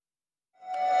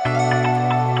Welcome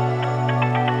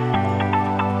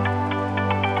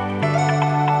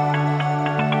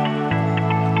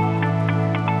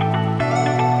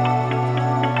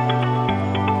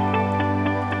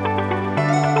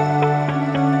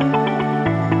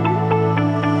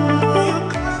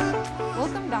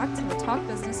back to the Talk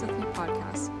Business With Me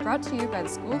podcast, brought to you by the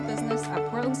School of Business at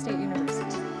Portland State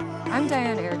University. I'm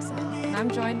Diane Erickson, and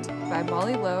I'm joined by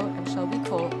Molly Lowe and Shelby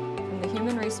Colt from the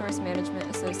Human Resource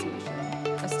Management Association,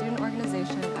 a student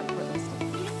organization at Portland State.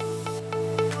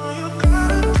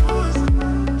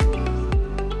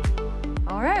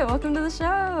 All right, welcome to the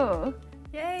show.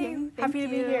 Yay! Happy to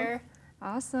be here.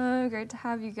 Awesome, great to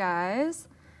have you guys.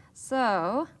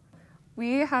 So,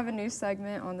 we have a new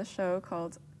segment on the show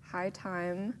called High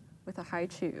Time with a High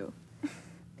Chew,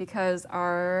 because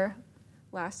our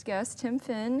last guest, Tim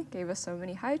Finn, gave us so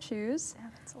many high chews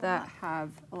that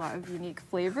have a lot of unique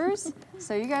flavors.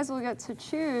 So you guys will get to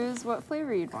choose what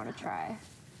flavor you'd want to try.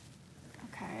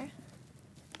 Okay.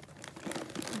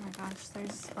 Oh my gosh,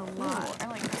 there's a lot. Ooh, I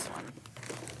like this one.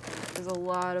 There's a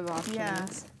lot of options. Yeah.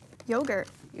 Yogurt.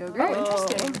 Yogurt? Oh,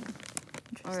 interesting.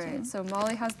 All right, so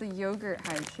Molly has the yogurt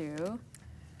high chew,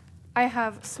 I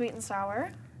have sweet and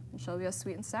sour. and Shelby has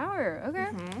sweet and sour. Okay.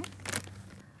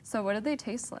 So what did they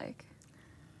taste like?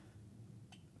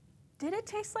 Did it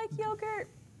taste like yogurt?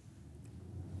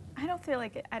 I don't feel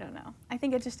like it. I don't know. I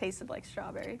think it just tasted like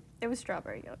strawberry. It was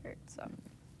strawberry yogurt, so Let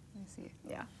me see.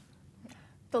 yeah.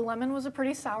 The lemon was a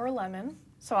pretty sour lemon,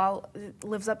 so it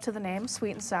lives up to the name,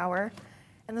 sweet and sour.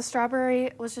 And the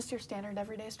strawberry was just your standard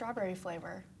everyday strawberry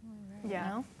flavor. Yeah,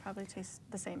 know? probably tastes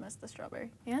the same as the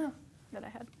strawberry Yeah, that I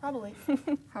had. probably.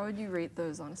 How would you rate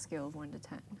those on a scale of 1 to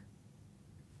 10?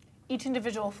 Each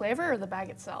individual flavor or the bag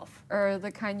itself? Or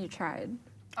the kind you tried?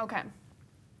 Okay.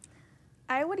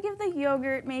 I would give the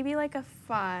yogurt maybe like a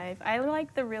 5. I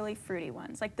like the really fruity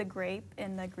ones, like the grape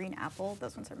and the green apple.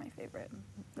 Those ones are my favorite.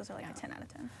 Those are like a 10 out of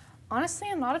 10. Honestly,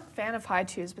 I'm not a fan of high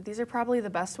chews, but these are probably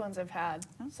the best ones I've had.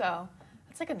 So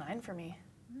that's like a 9 for me.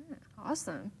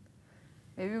 Awesome.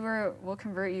 Maybe we'll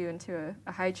convert you into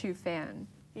a high chew fan,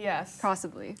 Yes.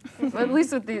 possibly. But at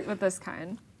least with this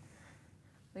kind.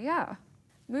 But yeah.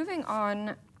 Moving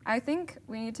on, I think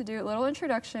we need to do a little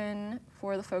introduction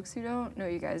for the folks who don't know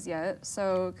you guys yet.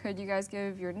 So could you guys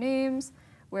give your names,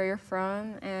 where you're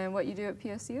from, and what you do at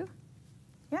PSU?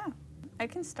 Yeah, I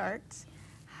can start.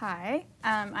 Hi,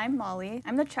 I'm Molly.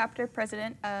 I'm the chapter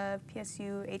president of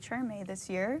PSU HRMA this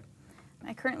year.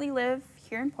 I currently live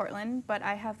here in Portland, but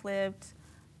I have lived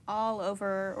all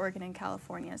over Oregon and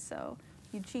California, so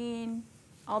Eugene,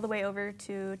 all the way over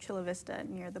to Chula Vista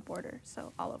near the border,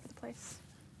 so all over the place.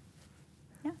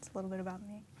 Yeah, it's a little bit about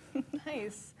me.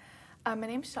 Nice. My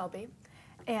name's Shelby,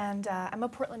 and I'm a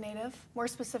Portland native, more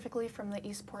specifically from the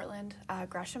East Portland,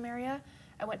 Gresham area.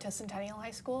 I went to Centennial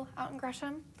High School out in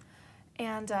Gresham,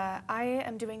 and I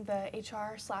am doing the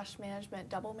HR/management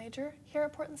double major here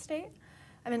at Portland State.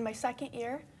 I'm in my second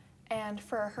year, and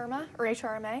for HRMA, or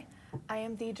HRMA, I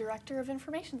am the Director of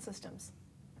Information Systems.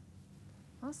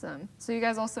 Awesome. So you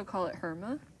guys also call it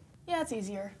HRMA? Yeah, it's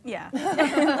easier. Yeah,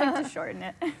 I like to shorten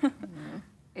it.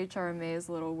 HRMA is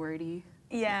a little wordy.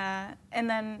 Yeah, and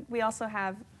then we also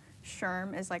have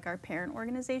SHRM as like our parent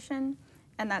organization,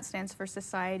 and that stands for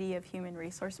Society of Human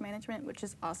Resource Management, which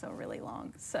is also really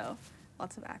long, so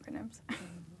lots of acronyms.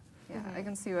 Yeah, I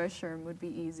can see why SHRM would be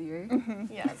easier.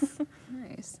 Yes.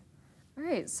 Nice. All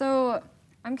right, so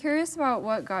I'm curious about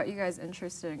what got you guys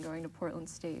interested in going to Portland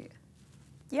State.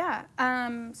 Yeah,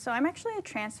 so I'm actually a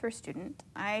transfer student.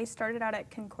 I started out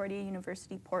at Concordia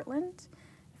University, Portland.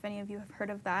 If any of you have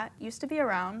heard of that, used to be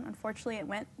around. Unfortunately, it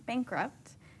went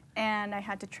bankrupt, and I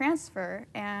had to transfer.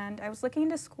 And I was looking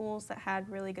into schools that had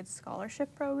really good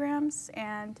scholarship programs,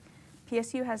 and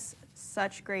PSU has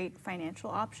such great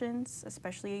financial options,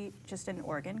 especially just in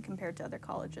Oregon compared to other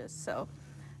colleges. So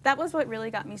that was what really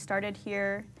got me started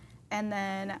here. And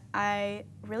then I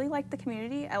really liked the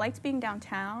community. I liked being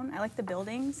downtown. I liked the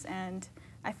buildings, and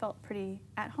I felt pretty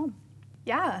at home.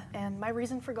 Yeah, and my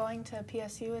reason for going to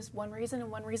PSU is one reason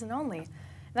and one reason only. And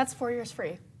that's 4 years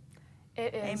free.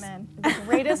 It is Amen. the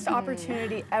greatest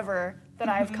opportunity ever that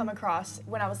I've come across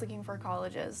when I was looking for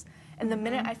colleges. And the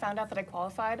minute I found out that I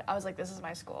qualified, I was like, this is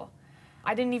my school.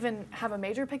 I didn't even have a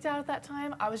major picked out at that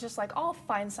time. I was just like, I'll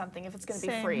find something if it's going to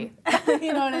be Same. free.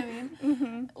 You know what I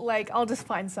mean? Like, I'll just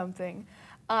find something.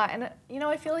 And, you know,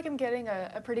 I feel like I'm getting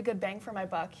a pretty good bang for my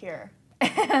buck here.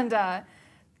 And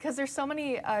because there's so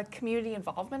many community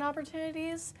involvement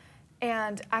opportunities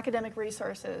and academic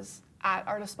resources at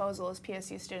our disposal as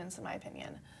PSU students, in my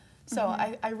opinion. So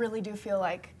I really do feel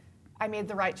like I made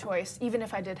the right choice, even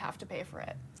if I did have to pay for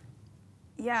it.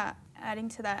 Yeah, adding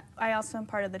to that, I also am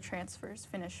part of the Transfers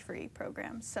Finish Free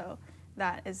program, so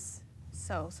that is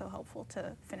so helpful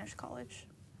to finish college.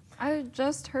 I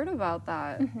just heard about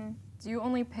that. Mm-hmm. Do you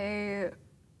only pay,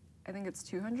 I think it's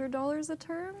 $200 a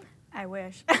term? I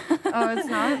wish. Oh, it's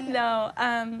not?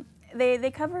 No,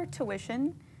 they cover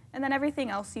tuition, and then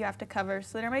everything else you have to cover,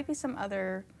 so there might be some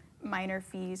other minor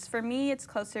fees. For me, it's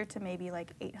closer to maybe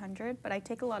like $800, but I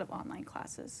take a lot of online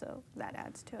classes, so that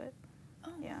adds to it. Oh.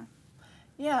 Yeah.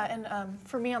 Yeah, and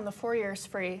for me on the 4 years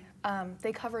free,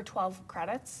 they cover 12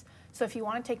 credits. So if you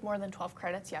want to take more than 12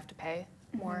 credits, you have to pay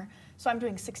more. So I'm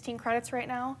doing 16 credits right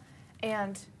now,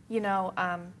 and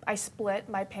I split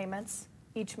my payments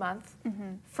each month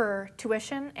for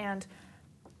tuition, and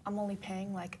I'm only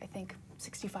paying like I think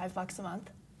 $65 a month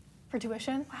for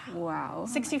tuition. Wow.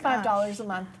 $65 a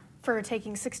month for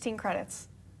taking 16 credits.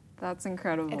 That's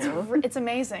incredible. It's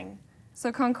amazing. So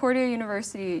Concordia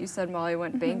University, you said Molly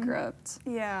went bankrupt.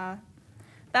 Yeah,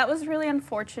 that was really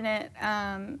unfortunate.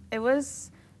 It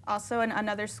was also in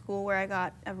another school where I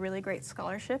got a really great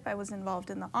scholarship. I was involved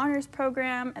in the honors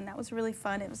program, and that was really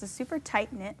fun. It was a super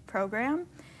tight-knit program,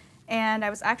 and I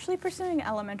was actually pursuing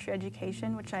elementary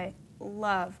education, which I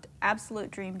loved, absolute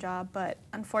dream job, but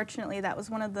unfortunately that was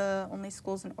one of the only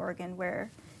schools in Oregon where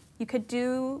you could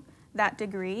do that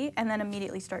degree and then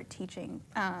immediately start teaching.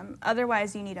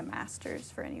 Otherwise, you need a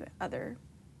master's for any other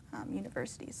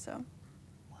universities. So,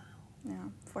 Wow. yeah,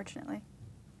 fortunately.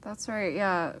 That's right,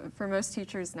 yeah. For most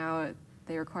teachers now,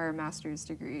 they require a master's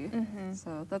degree.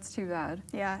 So that's too bad.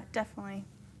 Yeah, definitely.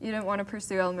 You didn't want to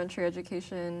pursue elementary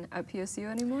education at PSU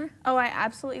anymore? Oh, I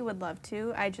absolutely would love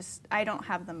to. I don't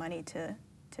have the money to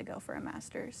go for a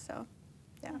master's. So,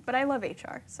 yeah. But I love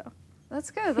HR. So. That's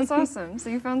good. That's awesome. So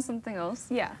you found something else?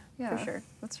 Yeah, Yeah, for sure.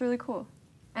 That's really cool.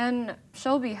 And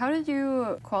Shelby, how did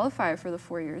you qualify for the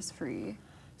 4 years free?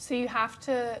 So you have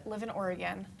to live in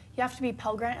Oregon. You have to be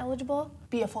Pell Grant eligible,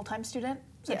 be a full-time student,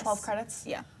 so Yes. 12 credits.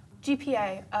 Yeah.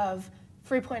 GPA of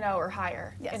 3.0 or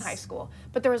higher in Yes. high school.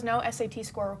 But there was no SAT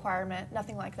score requirement,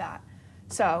 nothing like that.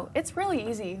 So it's really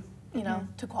easy,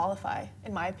 to qualify,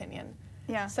 in my opinion.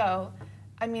 Yeah. So,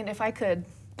 I mean, if I could,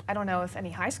 I don't know if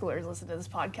any high schoolers listen to this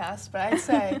podcast, but I'd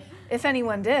say if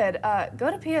anyone did,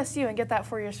 go to PSU and get that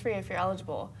 4 years free if you're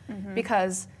eligible.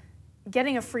 Because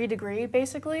getting a free degree,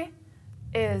 basically,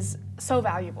 is so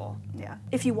valuable. Yeah.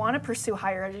 If you want to pursue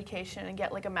higher education and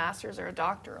get like a master's or a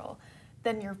doctoral,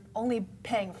 then you're only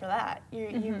paying for that.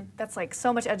 That's like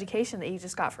so much education that you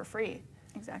just got for free.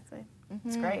 Exactly.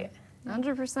 It's great.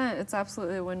 100%. It's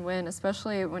absolutely a win-win,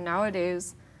 especially when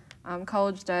nowadays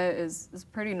college debt is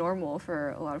pretty normal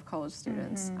for a lot of college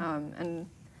students. And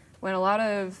when a lot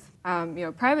of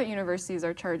private universities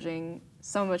are charging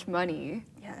so much money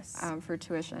Yes. for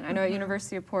tuition. I know at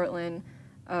University of Portland,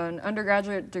 an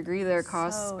undergraduate degree there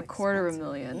costs So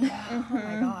 $250,000. Yeah. Oh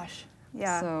my gosh.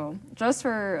 Yeah. So just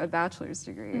for a bachelor's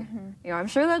degree, I'm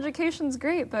sure the education's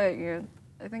great, but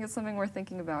I think it's something worth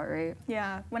thinking about, right?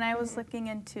 Yeah, when I was looking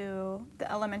into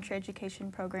the elementary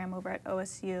education program over at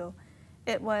OSU,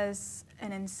 it was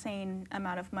an insane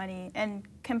amount of money. And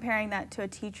comparing that to a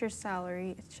teacher's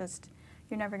salary, it's just,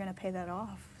 you're never going to pay that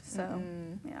off. So,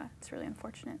 yeah, it's really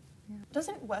unfortunate.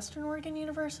 Doesn't Western Oregon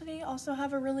University also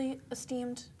have a really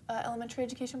esteemed elementary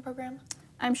education program?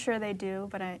 I'm sure they do,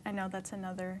 but I know that's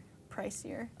another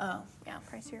pricier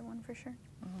one for sure.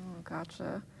 Oh,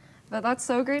 gotcha. But that's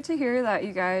so great to hear that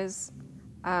you guys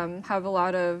have a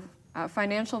lot of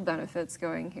financial benefits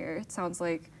going here. It sounds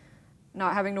like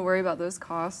not having to worry about those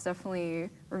costs definitely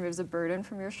removes a burden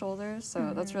from your shoulders,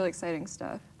 so that's really exciting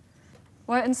stuff.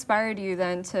 What inspired you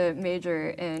then to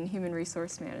major in human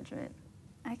resource management?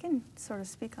 I can sort of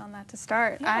speak on that to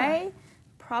start. Yeah. I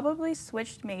probably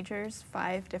switched majors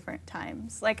 5 different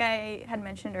times. Like I had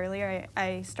mentioned earlier,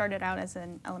 I started out as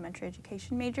an elementary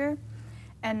education major,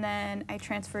 and then I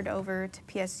transferred over to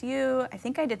PSU. I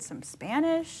think I did some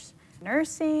Spanish,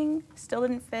 nursing, still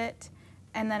didn't fit,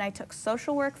 and then I took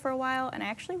social work for a while, and I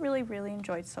actually really, really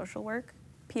enjoyed social work.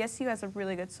 PSU has a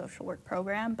really good social work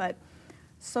program, but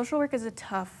social work is a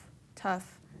tough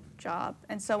job.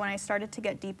 And so when I started to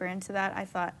get deeper into that, I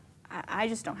thought, I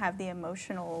just don't have the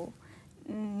emotional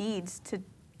needs to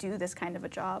do this kind of a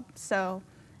job. So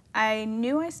I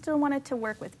knew I still wanted to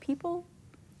work with people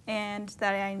and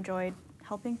that I enjoyed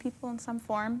helping people in some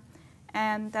form.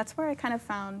 And that's where I kind of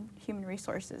found human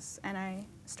resources. And I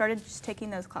started just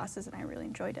taking those classes and I really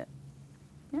enjoyed it.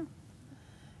 Yeah.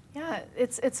 Yeah,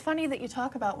 it's funny that you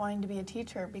talk about wanting to be a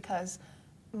teacher because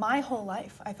my whole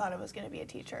life I thought I was going to be a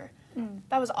teacher.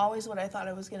 That was always what I thought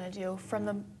I was going to do from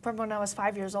when I was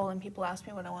 5 years old and people asked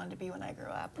me what I wanted to be when I grew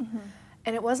up.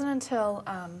 And it wasn't until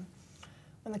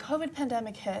when the COVID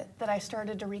pandemic hit that I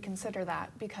started to reconsider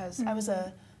that, because I was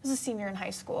a senior in high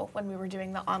school when we were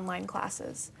doing the online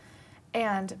classes.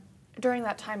 And during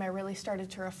that time, I really started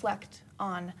to reflect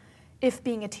on if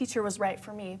being a teacher was right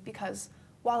for me, because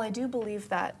while I do believe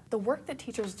that the work that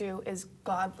teachers do is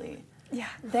godly, Yeah.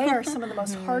 they are some of the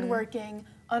most hardworking,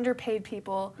 underpaid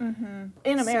people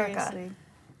in America. Seriously.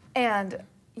 And,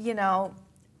 you know,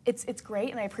 it's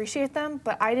great and I appreciate them,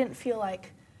 but I didn't feel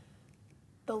like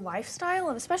the lifestyle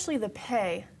and especially the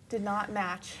pay did not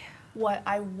match what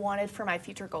I wanted for my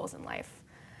future goals in life.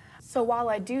 So while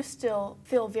I do still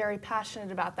feel very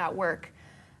passionate about that work,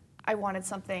 I wanted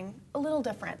something a little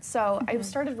different. So I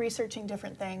started researching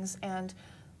different things, and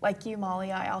like you,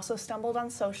 Molly, I also stumbled on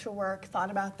social work,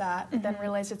 thought about that, but then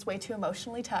realized it's way too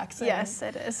emotionally taxing. Yes,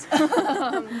 it is.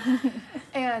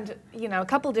 And, you know, a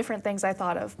couple different things I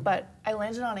thought of, but I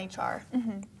landed on HR.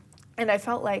 And I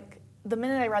felt like the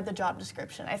minute I read the job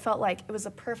description, I felt like it was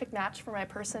a perfect match for my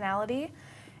personality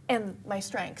and my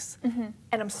strengths. And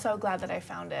I'm so glad that I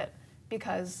found it,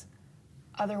 because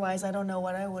otherwise I don't know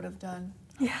what I would have done.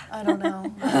 Yeah. I don't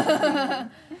know.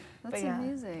 That's yeah.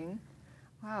 amazing.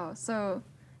 Wow. So,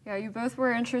 yeah, you both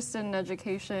were interested in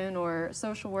education or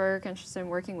social work, interested in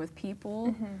working with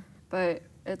people, but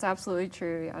it's absolutely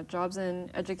true. Yeah, jobs in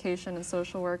education and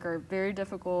social work are very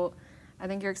difficult. I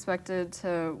think you're expected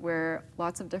to wear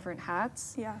lots of different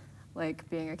hats, Yeah. like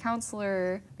being a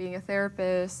counselor, being a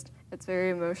therapist. It's very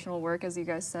emotional work, as you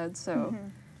guys said, so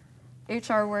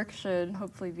HR work should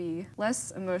hopefully be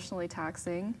less emotionally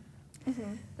taxing.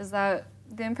 Is that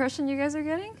the impression you guys are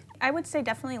getting? I would say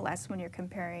definitely less when you're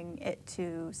comparing it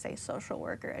to, say, social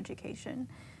work or education.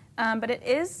 But it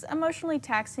is emotionally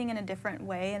taxing in a different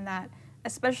way, in that,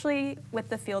 especially with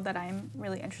the field that I'm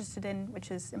really interested in,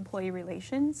 which is employee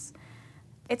relations,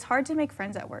 it's hard to make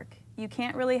friends at work. You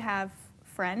can't really have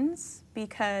friends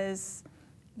because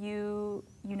you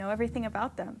know everything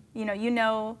about them. You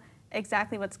know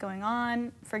exactly what's going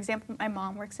on. For example, my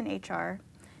mom works in HR,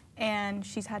 and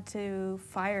she's had to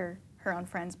fire her own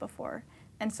friends before.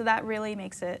 And so that really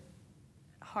makes it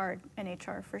hard in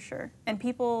HR for sure. And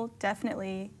people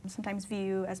definitely sometimes view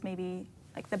you as maybe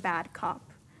like the bad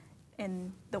cop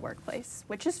in the workplace,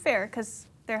 which is fair because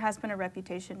there has been a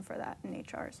reputation for that in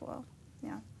HR as well.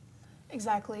 Yeah.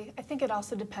 Exactly. I think it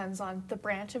also depends on the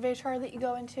branch of HR that you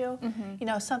go into. You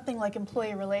know, something like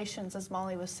employee relations, as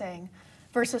Molly was saying,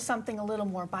 versus something a little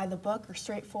more by the book or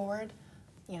straightforward,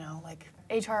 you know, like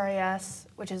HRIS,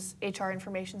 which is HR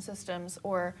information systems,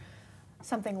 or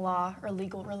something law or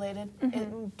legal related.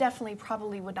 It definitely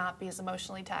probably would not be as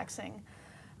emotionally taxing.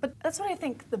 But that's what I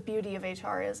think the beauty of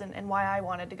HR is, and why I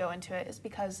wanted to go into it, is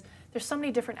because there's so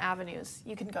many different avenues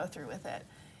you can go through with it.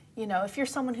 You know, if you're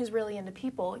someone who's really into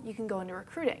people, you can go into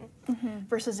recruiting.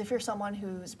 Versus if you're someone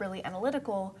who's really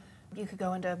analytical, you could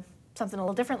go into something a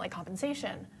little different like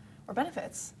compensation or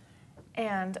benefits.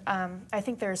 And I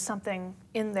think there's something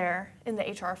in there in the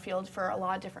HR field for a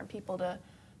lot of different people to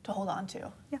hold on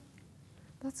to. Yeah.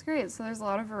 That's great. So there's a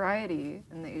lot of variety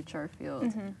in the HR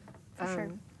field. For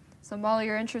sure. So Molly,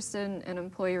 you're interested in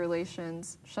employee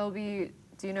relations. Shelby,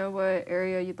 do you know what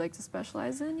area you'd like to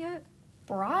specialize in yet?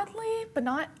 Broadly, but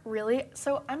not really.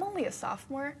 So I'm only a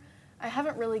sophomore. I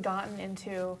haven't really gotten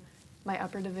into my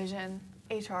upper division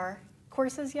HR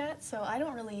courses yet, so I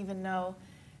don't really even know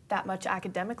that much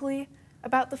academically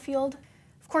about the field.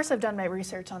 Of course, I've done my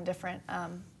research on different,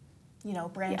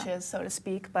 branches, so to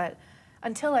speak, but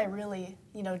until I really,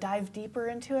 dive deeper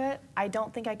into it, I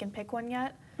don't think I can pick one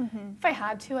yet. If I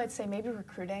had to, I'd say maybe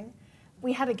recruiting.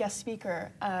 We had a guest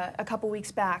speaker a couple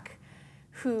weeks back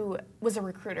who was a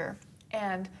recruiter,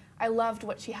 and I loved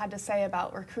what she had to say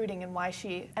about recruiting and why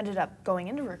she ended up going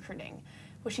into recruiting.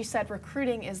 Well, she said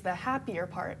recruiting is the happier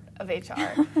part of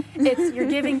HR. You're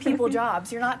giving people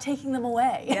jobs. You're not taking them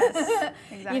away. Yes,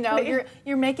 exactly.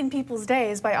 You're making people's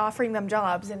days by offering them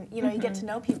jobs, and you get to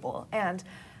know people. And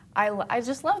I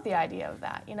just love the idea of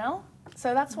that.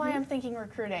 So that's why I'm thinking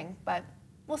recruiting. But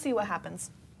we'll see what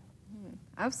happens.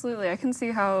 Absolutely. I can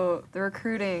see how the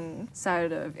recruiting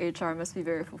side of HR must be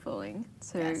very fulfilling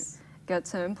to get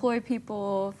to employ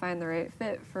people, find the right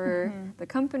fit for the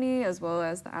company as well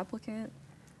as the applicant.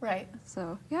 Right.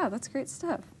 So, yeah, that's great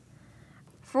stuff.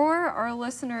 For our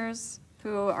listeners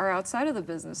who are outside of the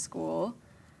business school,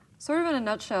 sort of in a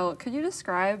nutshell, could you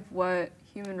describe what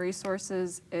human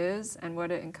resources is and what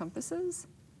it encompasses?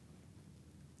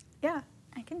 Yeah,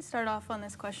 I can start off on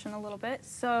this question a little bit.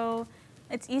 So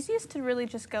it's easiest to really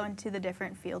just go into the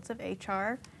different fields of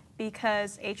HR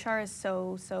because HR is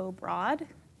so broad.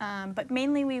 But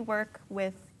mainly we work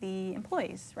with the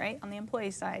employees, right, on the employee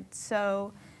side.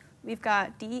 So we've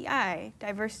got DEI,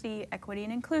 diversity, equity,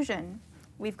 and inclusion.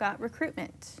 we've got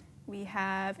recruitment, we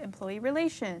have employee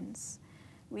relations,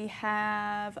 we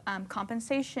have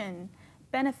compensation,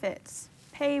 benefits,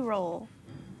 payroll.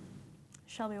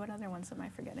 Shelby, what other ones am I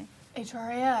forgetting?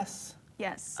 HRIS.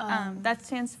 Yes, that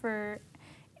stands for,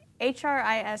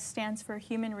 HRIS stands for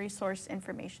Human Resource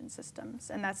Information Systems,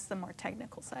 and that's the more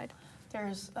technical side.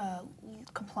 There's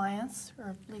compliance,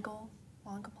 or legal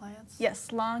law and compliance.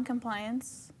 Yes, law and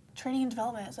compliance. Training and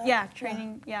development, is that? Yeah,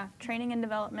 training and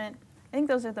development. I think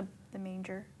those are the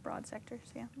major broad sectors,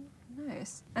 yeah.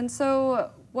 Nice. And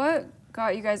so what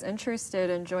got you guys interested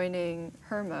in joining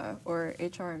HRMA or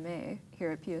HRMA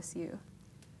here at PSU?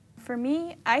 For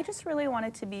me, I just really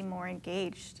wanted to be more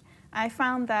engaged. I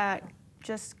found that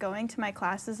just going to my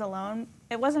classes alone,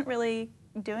 it wasn't really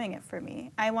doing it for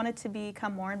me. I wanted to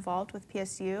become more involved with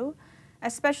PSU,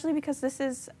 especially because this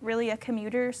is really a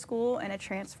commuter school and a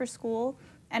transfer school,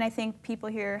 and I think people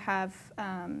here have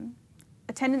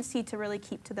a tendency to really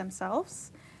keep to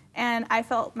themselves, and I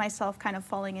felt myself kind of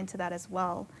falling into that as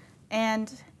well.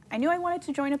 And I knew I wanted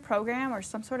to join a program or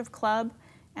some sort of club,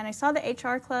 and I saw the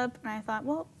HR club, and I thought,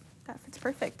 well, that fits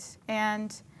perfect.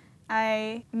 And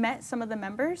I met some of the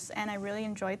members, and I really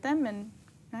enjoyed them, and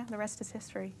the rest is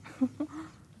history.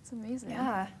 That's amazing.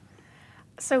 Yeah.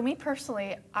 So me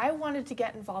personally, I wanted to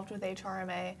get involved with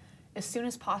HRMA as soon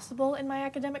as possible in my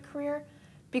academic career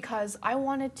because I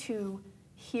wanted to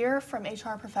hear from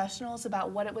HR professionals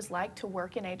about what it was like to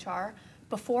work in HR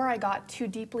before I got too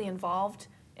deeply involved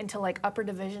into like upper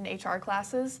division HR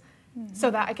classes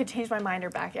so that I could change my mind or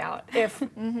back out if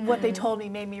what they told me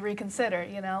made me reconsider,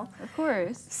 you know? Of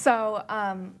course. So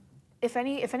if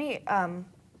any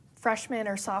freshman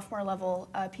or sophomore level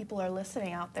people are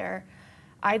listening out there,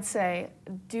 I'd say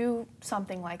do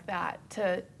something like that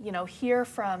to, you know, hear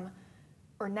from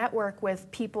or network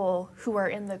with people who are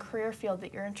in the career field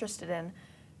that you're interested in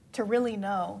to really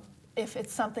know if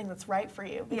it's something that's right for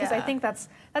you. Because I think that's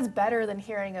better than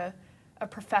hearing a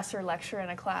professor lecture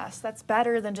in a class. That's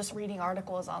better than just reading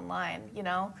articles online, you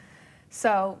know?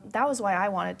 So that was why I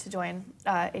wanted to join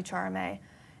HRMA.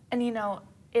 And, you know,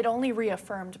 it only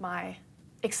reaffirmed my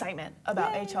excitement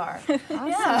about HR. Awesome.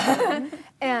 Yeah.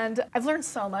 And I've learned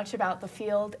so much about the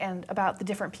field and about the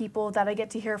different people that I get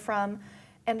to hear from.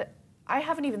 And I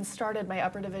haven't even started my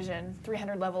upper division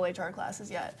 300 level HR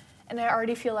classes yet. And I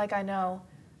already feel like I know,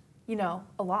 you know,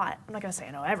 a lot. I'm not gonna say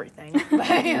I know everything,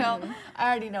 but you know, I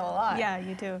already know a lot. Yeah,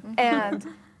 you do. And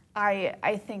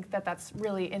I think that that's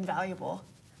really invaluable.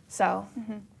 So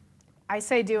I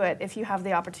say do it if you have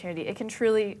the opportunity. It can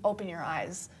truly open your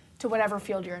eyes to whatever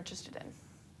field you're interested in.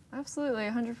 Absolutely,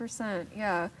 100%.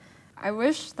 Yeah. I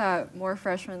wish that more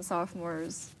freshmen,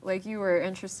 sophomores, like you, were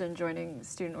interested in joining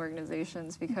student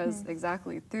organizations because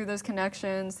exactly through those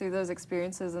connections, through those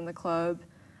experiences in the club,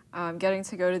 getting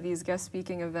to go to these guest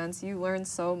speaking events, you learn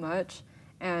so much.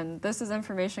 And this is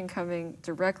information coming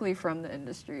directly from the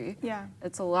industry. Yeah.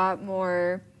 It's a lot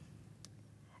more,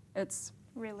 it's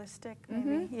Realistic,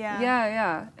 maybe.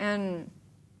 Yeah. And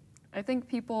I think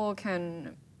people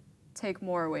can take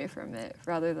more away from it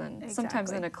rather than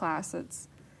sometimes in a class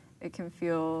it can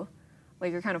feel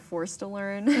like you're kind of forced to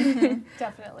learn.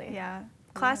 Definitely. Yeah.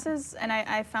 Classes, and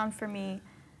I found for me,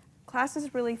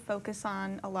 classes really focus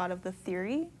on a lot of the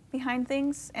theory behind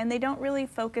things, and they don't really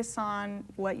focus on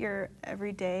what your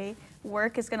everyday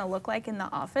work is going to look like in the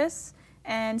office.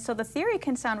 And so the theory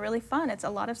can sound really fun. It's a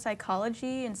lot of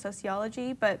psychology and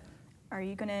sociology, but are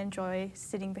you going to enjoy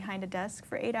sitting behind a desk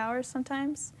for 8 hours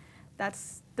sometimes?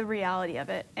 That's the reality of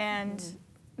it. And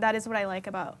that is what I like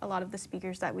about a lot of the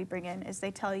speakers that we bring in, is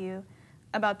they tell you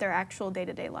about their actual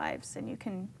day-to-day lives, and you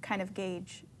can kind of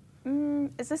gauge,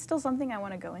 is this still something I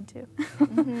want to go into?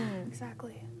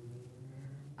 Exactly.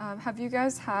 Have you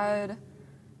guys had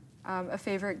a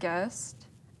favorite guest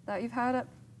that you've had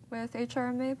with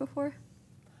HRMA before?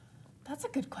 That's a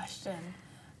good question.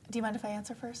 Do you mind if I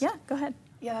answer first? Yeah, go ahead.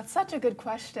 Yeah, that's such a good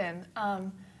question.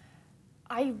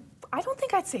 I don't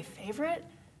think I'd say favorite,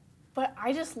 but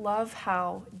I just love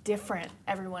how different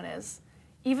everyone is.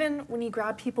 Even when you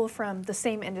grab people from the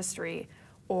same industry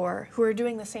or who are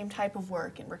doing the same type of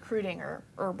work in recruiting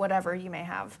or whatever you may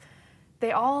have,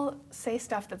 they all say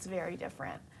stuff that's very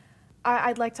different.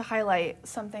 I'd like to highlight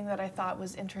something that I thought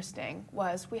was interesting.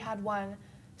 Was we had one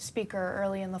speaker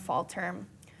early in the fall term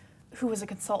who was a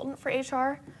consultant for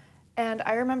HR, and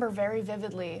I remember very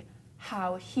vividly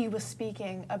how he was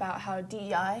speaking about how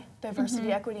DEI,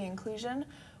 diversity, equity, inclusion,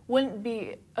 wouldn't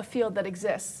be a field that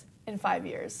exists in 5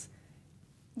 years.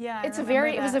 Yeah, It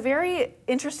was a very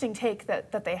interesting take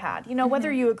that they had. You know,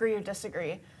 whether you agree or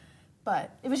disagree,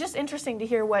 but it was just interesting to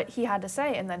hear what he had to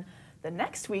say. And then The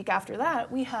next week after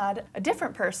that, we had a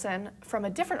different person from a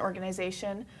different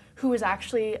organization who was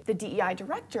actually the DEI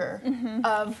director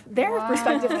of their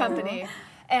respective company.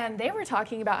 And they were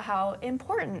talking about how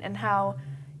important and how,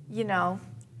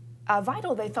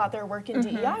 vital they thought their work in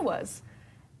DEI was.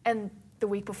 And the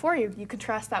week before, you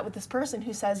contrast that with this person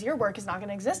who says your work is not going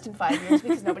to exist in 5 years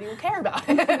because nobody will care about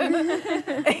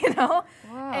it. Wow.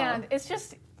 And it's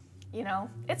just,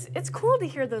 it's cool to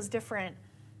hear those different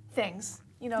things,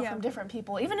 from different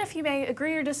people. Even if you may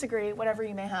agree or disagree, whatever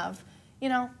you may have,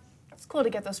 it's cool to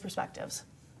get those perspectives.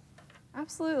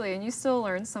 Absolutely, and you still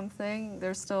learn something.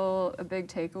 There's still a big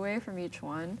takeaway from each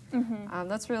one.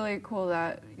 That's really cool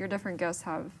that your different guests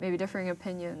have maybe differing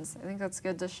opinions. I think that's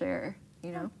good to share,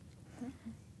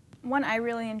 One I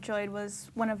really enjoyed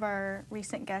was one of our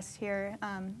recent guests here,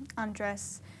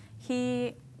 Andres.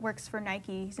 He works for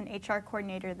Nike. He's an HR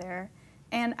coordinator there.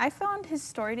 And I found his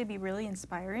story to be really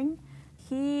inspiring.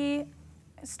 He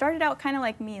started out kind of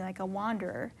like me, like a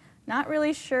wanderer, not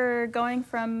really sure, going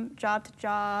from job to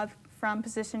job, from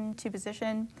position to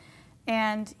position.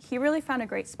 And he really found a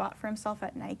great spot for himself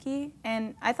at Nike.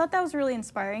 And I thought that was really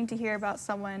inspiring to hear about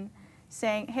someone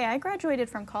saying, hey, I graduated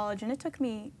from college and it took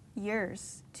me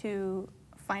years to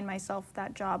find myself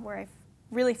that job where I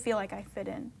really feel like I fit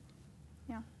in.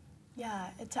 Yeah,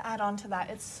 to add on to that,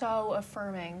 it's so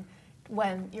affirming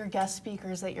when your guest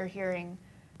speakers that you're hearing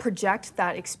project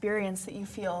that experience that you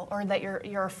feel or that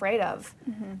you're afraid of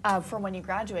from when you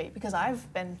graduate, because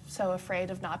I've been so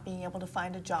afraid of not being able to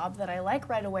find a job that I like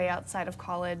right away outside of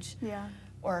college,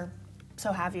 or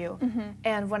so have you.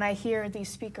 And when I hear these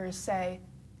speakers say,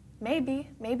 maybe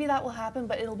that will happen,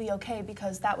 but it'll be okay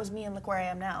because that was me and look where I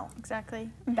am now. Exactly.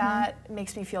 That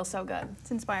makes me feel so good. It's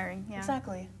inspiring, yeah.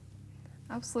 Exactly.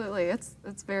 Absolutely,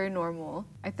 it's very normal.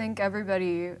 I think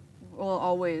everybody will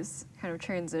always kind of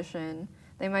transition.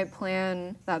 They might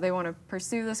plan that they want to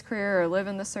pursue this career or live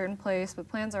in this certain place, but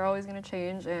plans are always going to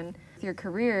change. And with your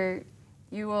career,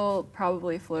 you will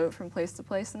probably float from place to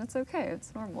place, and it's okay.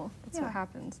 It's normal. That's what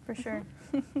happens. For sure.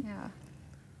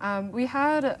 We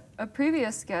had a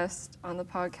previous guest on the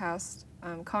podcast,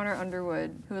 Connor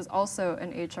Underwood, who is also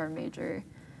an HR major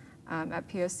at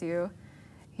PSU.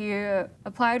 He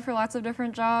applied for lots of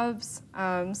different jobs.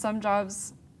 Some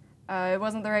jobs, it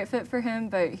wasn't the right fit for him,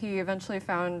 but he eventually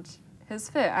found his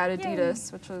fit at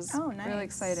Adidas, which was really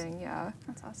exciting. Yeah,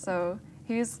 that's awesome. So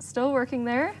he's still working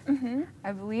there,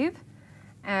 I believe,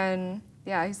 and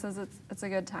yeah, he says it's a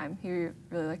good time. He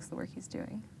really likes the work he's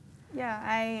doing. Yeah,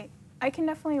 I can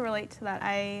definitely relate to that.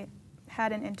 I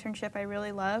had an internship I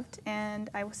really loved, and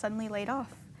I was suddenly laid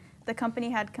off. The company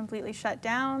had completely shut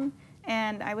down,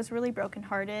 and I was really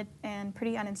brokenhearted and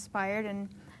pretty uninspired. And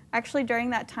actually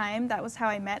during that time, that was how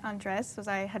I met Andres, was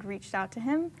I had reached out to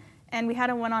him, and we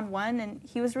had a one-on-one, and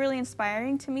he was really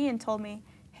inspiring to me and told me,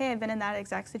 hey, I've been in that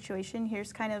exact situation.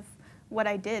 Here's kind of what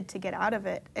I did to get out of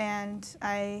it. And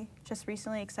I just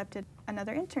recently accepted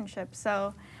another internship.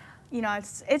 So,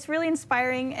 it's really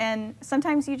inspiring, and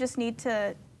sometimes you just need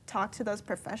to talk to those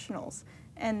professionals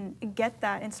and get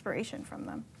that inspiration from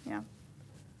them.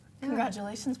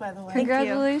 Congratulations, by the way.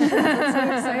 Congratulations. That's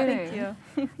so exciting.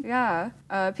 Thank you. Yeah.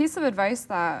 A piece of advice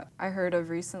that I heard of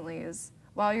recently is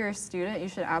while you're a student, you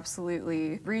should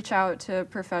absolutely reach out to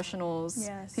professionals,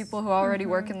 people who already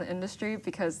work in the industry,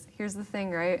 because here's the thing,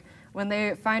 right? When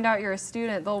they find out you're a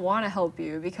student, they'll want to help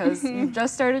you because you've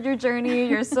just started your journey,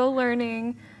 you're still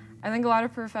learning. I think a lot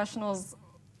of professionals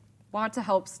want to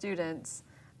help students,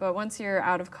 but once you're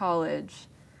out of college,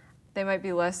 they might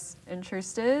be less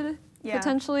interested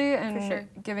potentially in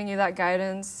giving you that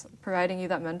guidance, providing you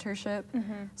that mentorship.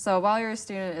 So while you're a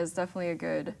student is definitely a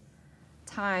good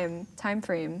time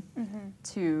frame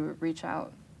to reach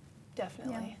out.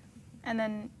 Definitely. Yeah. And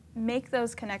then make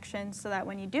those connections so that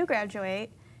when you do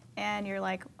graduate and you're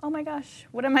like, oh my gosh,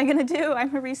 what am I going to do?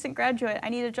 I'm a recent graduate. I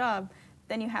need a job.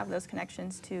 Then you have those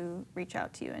connections to reach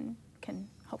out to you and can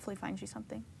hopefully find you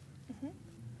something.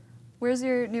 Where's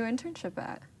your new internship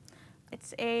at?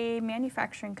 It's a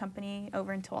manufacturing company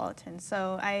over in Tualatin.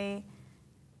 So my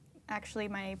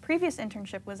previous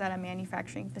internship was at a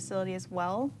manufacturing facility as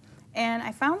well. And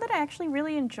I found that I actually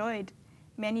really enjoyed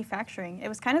manufacturing. It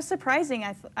was kind of surprising.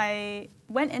 I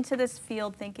went into this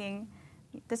field thinking,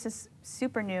 this is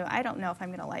super new. I don't know if I'm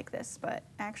going to like this, but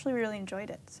I actually really enjoyed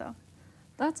it. So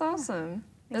that's awesome.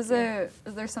 Is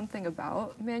there something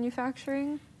about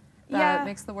manufacturing that Yeah,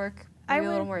 makes the work maybe a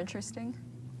little more interesting?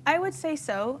 I would say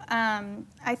so.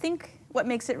 I think what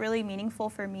makes it really meaningful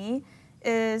for me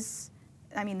is,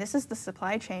 this is the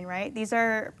supply chain, right? These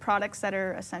are products that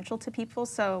are essential to people.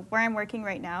 So where I'm working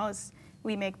right now is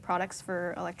we make products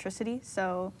for electricity.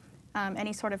 So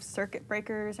any sort of circuit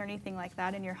breakers or anything like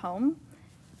that in your home.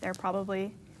 They're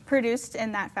probably produced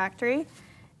in that factory.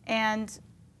 And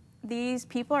these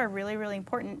people are really, really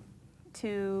important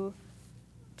to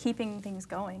keeping things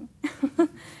going.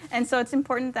 And so it's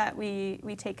important that we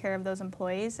take care of those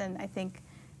employees. And I think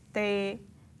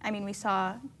we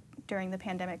saw during the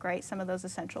pandemic, right, some of those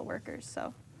essential workers.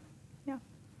 So, yeah.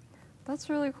 That's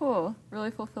really cool.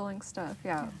 Really fulfilling stuff.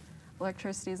 Yeah.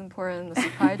 Electricity is important. The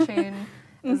supply chain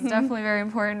is definitely very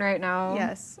important right now.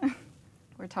 Yes.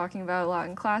 We're talking about a lot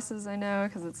in classes, I know,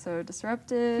 because it's so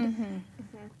disrupted.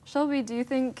 Shelby, do you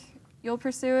think you'll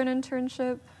pursue an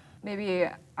internship maybe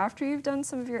after you've done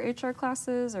some of your HR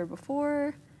classes or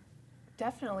before?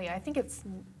 Definitely. I think it's,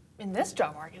 in this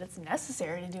job market, it's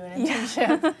necessary to do an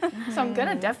internship. So I'm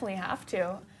gonna definitely have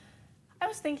to. I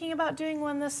was thinking about doing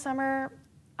one this summer.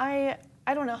 I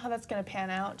don't know how that's gonna pan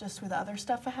out just with other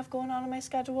stuff I have going on in my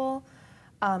schedule.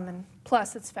 And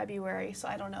plus it's February, so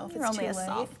I don't know if You're it's only too a late.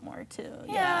 sophomore too.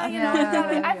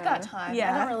 Yeah, I've got time.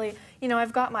 I don't really,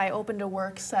 I've got my open to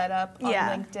work set up on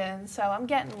LinkedIn, so I'm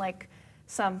getting like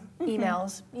some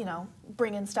emails,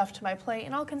 bringing stuff to my plate,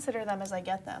 and I'll consider them as I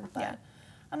get them. But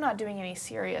I'm not doing any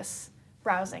serious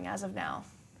browsing as of now.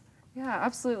 Yeah,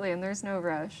 absolutely, and there's no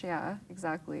rush. Yeah,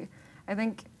 exactly. I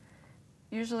think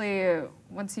usually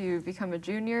once you become a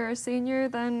junior or senior,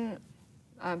 then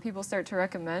people start to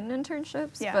recommend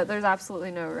internships, but there's absolutely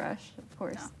no rush, of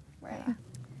course. No. Right. Yeah.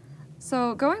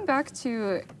 So going back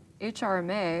to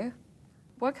HRMA,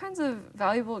 what kinds of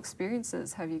valuable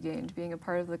experiences have you gained being a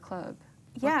part of the club?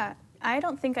 Yeah, I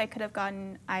don't think I could have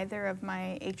gotten either of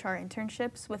my HR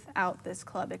internships without this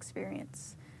club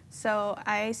experience. So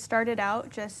I started out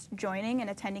just joining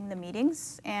and attending the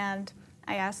meetings, and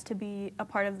I asked to be a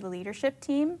part of the leadership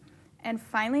team. And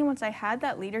finally, once I had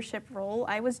that leadership role,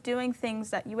 I was doing things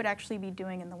that you would actually be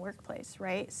doing in the workplace,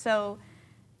 right? So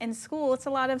in school, it's a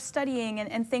lot of studying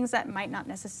and things that might not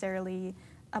necessarily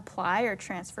apply or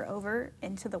transfer over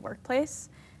into the workplace.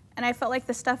 And I felt like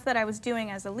the stuff that I was doing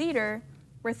as a leader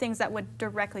were things that would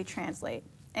directly translate.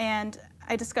 And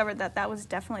I discovered that that was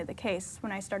definitely the case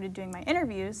when I started doing my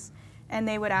interviews. And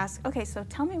they would ask, okay, so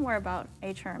tell me more about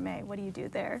HRMA. What do you do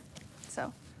there?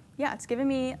 So yeah, it's given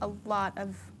me a lot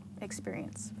of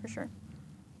experience, for sure.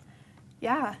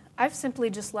 Yeah, I've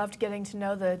simply just loved getting to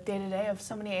know the day-to-day of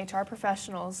so many HR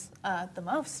professionals the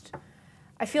most.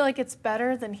 I feel like it's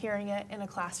better than hearing it in a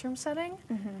classroom setting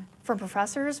from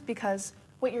professors, because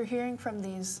what you're hearing from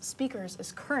these speakers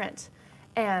is current,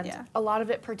 and a lot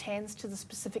of it pertains to the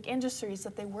specific industries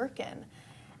that they work in.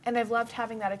 And I've loved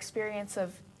having that experience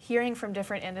of hearing from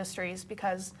different industries,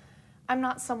 because I'm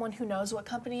not someone who knows what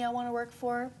company I want to work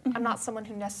for. I'm not someone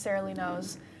who necessarily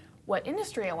knows what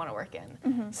industry I want to work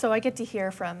in. So I get to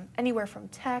hear from anywhere from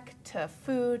tech to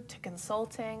food to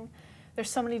consulting. There's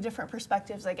so many different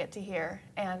perspectives I get to hear,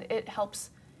 and it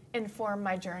helps inform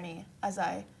my journey as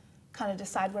I kind of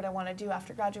decide what I want to do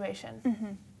after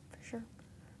graduation. For sure.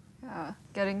 Yeah,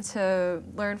 getting to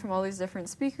learn from all these different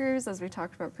speakers, as we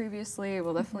talked about previously,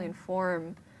 will definitely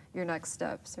inform your next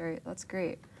steps, right? That's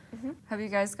great. Have you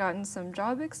guys gotten some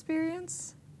job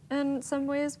experience in some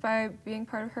ways by being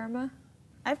part of HRMA?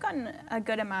 I've gotten a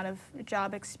good amount of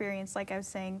job experience, like I was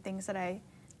saying, things that I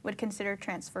would consider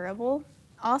transferable.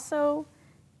 Also,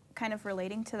 kind of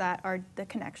relating to that are the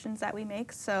connections that we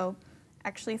make. So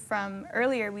actually from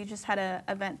earlier, we just had an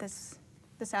event this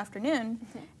afternoon,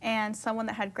 and someone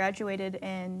that had graduated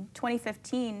in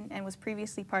 2015 and was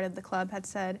previously part of the club had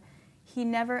said he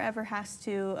never ever has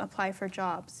to apply for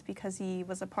jobs because he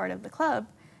was a part of the club,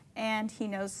 and he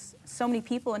knows so many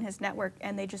people in his network,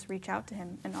 and they just reach out to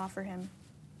him and offer him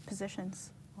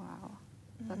positions. Wow,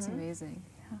 that's amazing.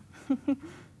 Yeah.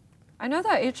 I know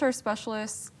that HR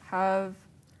specialists have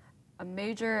a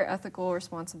major ethical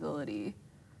responsibility.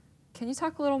 Can you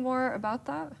talk a little more about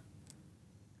that?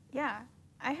 Yeah,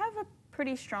 I have a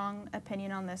pretty strong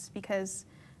opinion on this, because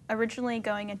originally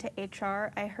going into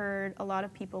HR, I heard a lot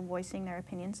of people voicing their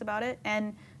opinions about it,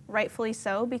 and rightfully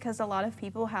so, because a lot of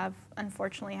people have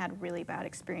unfortunately had really bad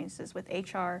experiences with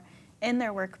HR in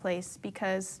their workplace,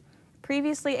 because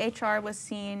previously HR was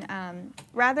seen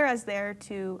rather as there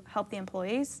to help the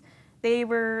employees. They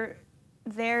were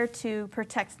there to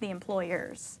protect the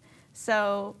employers.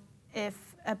 So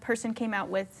if a person came out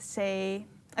with, say,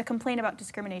 a complaint about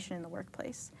discrimination in the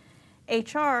workplace,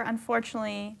 HR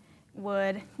unfortunately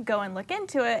would go and look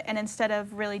into it, and instead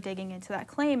of really digging into that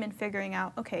claim and figuring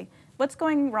out, okay, what's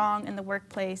going wrong in the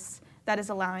workplace that is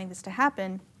allowing this to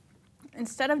happen,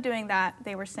 instead of doing that,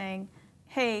 they were saying,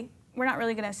 hey, we're not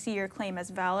really going to see your claim as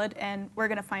valid, and we're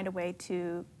going to find a way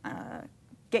to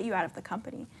get you out of the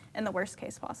company in the worst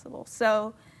case possible.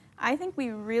 So I think we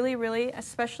really,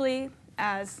 especially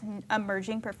as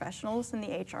emerging professionals in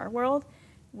the HR world,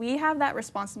 we have that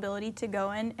responsibility to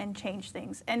go in and change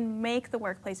things and make the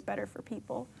workplace better for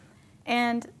people.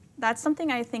 And that's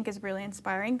something I think is really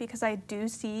inspiring, because I do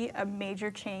see a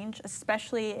major change,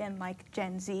 especially in like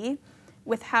Gen Z,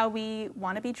 with how we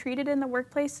want to be treated in the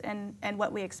workplace and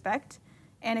what we expect.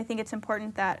 And I think it's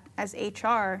important that as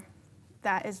HR,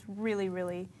 that is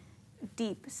really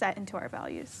deep set into our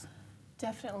values.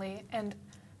 Definitely, and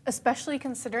especially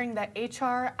considering that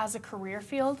HR as a career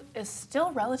field is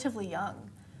still relatively young.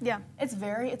 Yeah. It's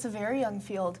a very young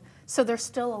field, so there's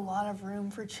still a lot of room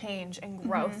for change and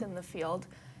growth in the field.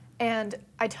 And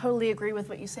I totally agree with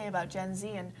what you say about Gen Z,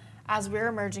 and as we're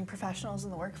emerging professionals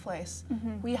in the workplace,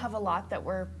 we have a lot that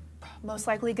we're most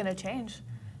likely going to change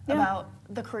about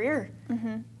the career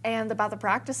and about the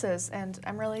practices, and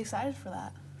I'm really excited for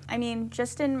that. I mean,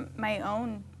 just in my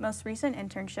own most recent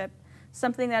internship,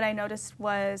 something that I noticed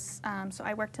was, so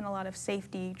I worked in a lot of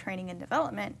safety training and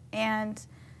development, and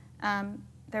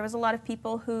there was a lot of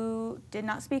people who did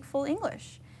not speak full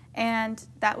English. And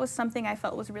that was something I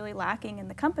felt was really lacking in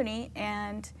the company.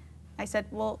 And I said,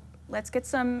 well, let's get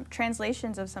some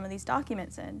translations of some of these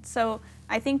documents in. So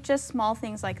I think just small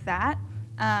things like that,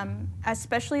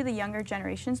 especially the younger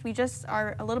generations, we just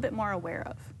are a little bit more aware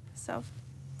of. So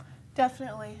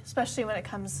Definitely, especially when it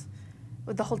comes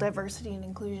with the whole diversity and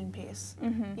inclusion piece.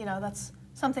 You know, that's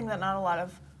something that not a lot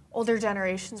of older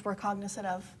generations were cognizant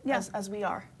of as we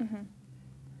are.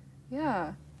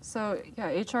 Yeah. So yeah,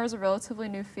 HR is a relatively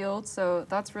new field, so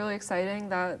that's really exciting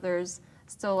that there's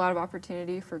still a lot of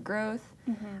opportunity for growth,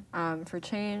 for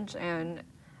change, and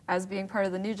as being part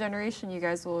of the new generation, you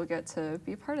guys will get to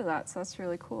be part of that, so that's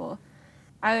really cool.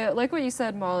 I like what you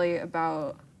said, Molly,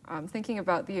 about thinking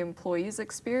about the employee's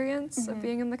experience of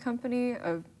being in the company,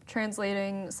 of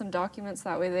translating some documents,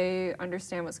 that way they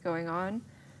understand what's going on.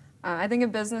 I think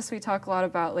in business we talk a lot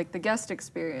about like the guest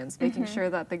experience, making sure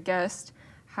that the guest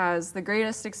has the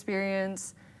greatest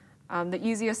experience, the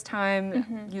easiest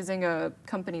time using a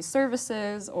company's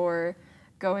services or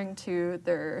going to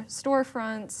their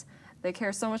storefronts. They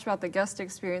care so much about the guest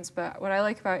experience, but what I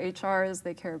like about HR is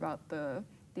they care about the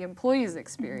employee's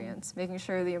experience, making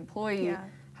sure the employee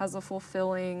has a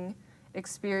fulfilling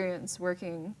experience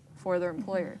working for their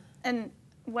employer. And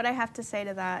what I have to say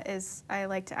to that is I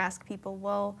like to ask people,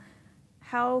 well,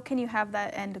 how can you have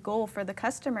that end goal for the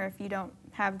customer if you don't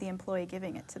have the employee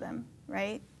giving it to them,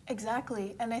 right?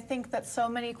 Exactly, and I think that so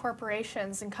many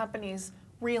corporations and companies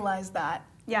realized that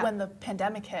when the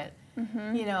pandemic hit.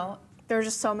 You know, there were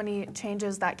just so many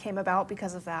changes that came about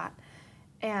because of that.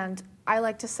 And I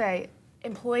like to say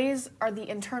employees are the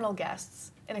internal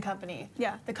guests in a company.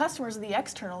 Yeah. The customers are the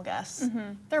external guests.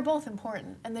 They're both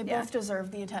important, and they both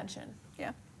deserve the attention.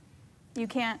 Yeah. You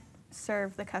can't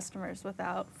serve the customers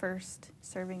without first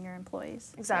serving your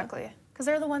employees. Exactly, because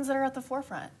they're the ones that are at the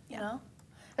forefront, you know?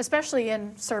 Especially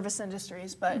in service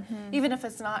industries, but even if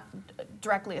it's not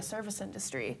directly a service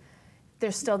industry,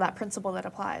 there's still that principle that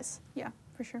applies. Yeah,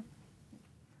 for sure.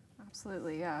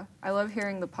 Absolutely, yeah. I love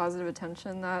hearing the positive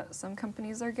attention that some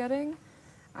companies are getting,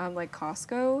 like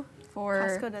Costco.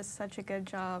 Costco does such a good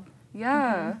job.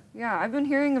 Yeah, yeah. I've been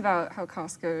hearing about how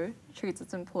Costco treats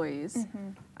its employees.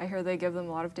 I hear they give them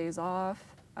a lot of days off.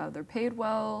 They're paid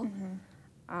well.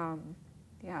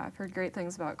 Yeah, I've heard great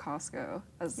things about Costco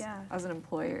as an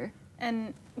employer.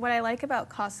 And what I like about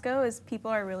Costco is people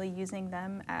are really using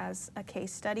them as a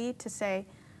case study to say,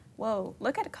 whoa,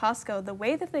 look at Costco. The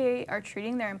way that they are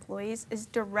treating their employees is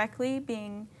directly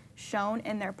being shown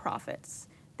in their profits.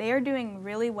 They are doing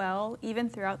really well even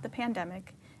throughout the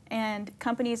pandemic. And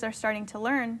companies are starting to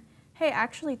learn, hey,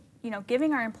 actually, you know,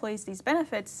 giving our employees these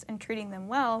benefits and treating them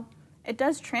well, it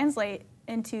does translate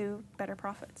into better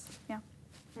profits. Yeah.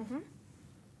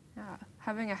 Yeah,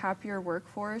 having a happier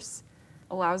workforce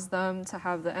allows them to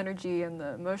have the energy and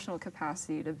the emotional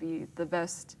capacity to be the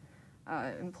best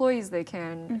employees they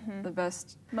can, the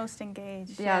best... Most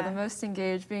engaged. Yeah, the most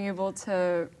engaged, being able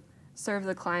to serve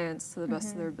the clients to the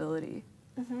best of their ability.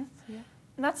 And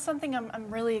that's something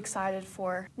I'm really excited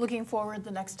for. Looking forward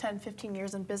the next 10, 15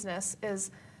 years in business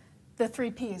is the 3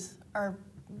 Ps are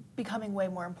becoming way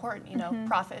more important, you know,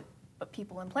 profit, but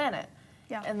people and planet.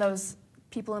 Yeah. And those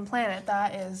people and planet,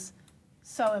 that is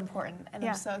so important. And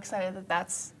I'm so excited that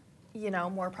that's, you know,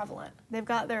 more prevalent. They've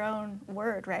got their own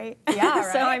word, right? Yeah,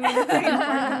 right. So, I mean, it's very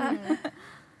important.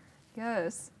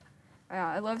 Yes. Yeah,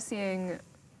 I love seeing,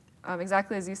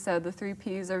 exactly as you said, the 3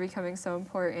 Ps are becoming so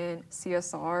important.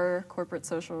 CSR, corporate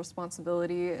social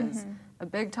responsibility, is a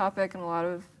big topic in a lot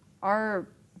of our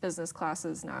business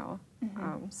classes now.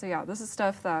 So yeah, this is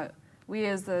stuff that we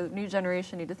as the new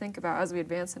generation need to think about as we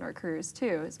advance in our careers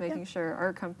too, is making sure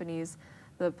our companies,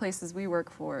 the places we work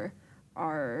for,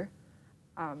 are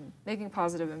making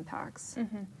positive impacts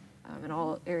in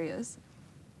all areas.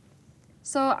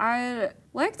 So I'd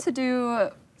like to do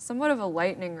somewhat of a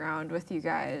lightning round with you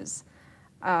guys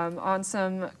on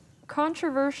some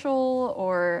controversial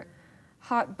or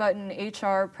hot button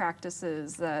HR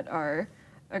practices that are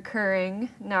occurring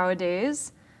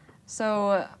nowadays.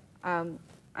 So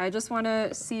I just want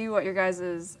to see what your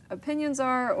guys' opinions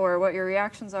are or what your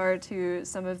reactions are to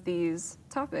some of these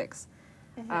topics.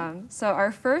 So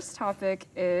our first topic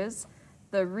is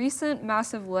the recent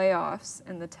massive layoffs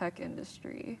in the tech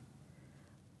industry.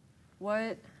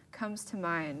 What comes to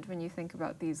mind when you think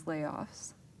about these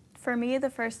layoffs? For me, the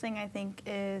first thing I think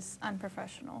is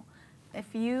unprofessional.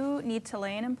 If you need to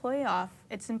lay an employee off,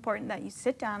 it's important that you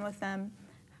sit down with them,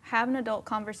 have an adult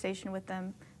conversation with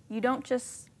them. You don't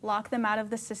just lock them out of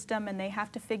the system and they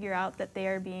have to figure out that they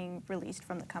are being released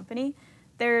from the company.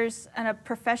 There's a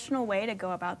professional way to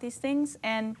go about these things,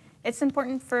 and it's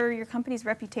important for your company's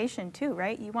reputation too,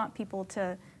 right? You want people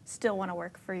to still want to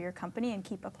work for your company and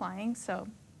keep applying, so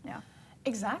yeah.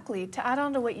 Exactly. To add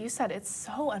on to what you said, it's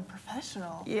so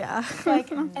unprofessional. Yeah.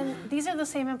 And these are the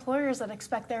same employers that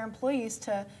expect their employees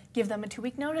to give them a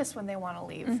 2-week notice when they want to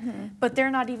leave. But they're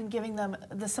not even giving them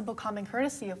the simple common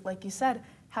courtesy of, like you said,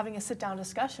 having a sit-down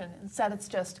discussion. Instead, it's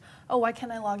just, oh, why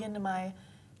can't I log into my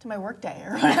workday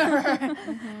or whatever?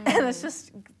 And it's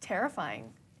just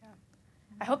terrifying.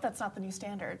 I hope that's not the new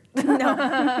standard. No.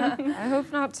 I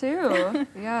hope not too.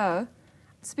 Yeah.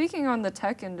 Speaking on the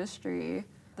tech industry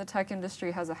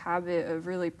has a habit of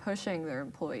really pushing their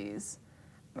employees.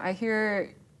 I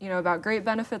hear, about great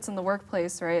benefits in the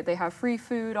workplace, right? They have free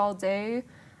food all day,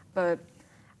 but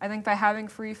I think by having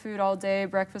free food all day,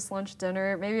 breakfast, lunch,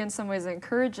 dinner, maybe in some ways it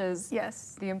encourages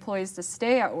the employees to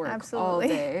stay at work all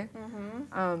day.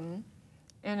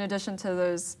 In addition to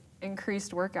those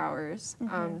increased work hours.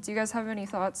 Do you guys have any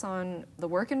thoughts on the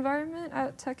work environment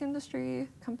at tech industry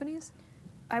companies?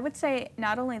 I would say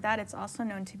not only that, it's also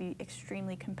known to be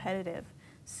extremely competitive.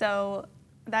 So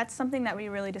that's something that we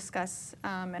really discuss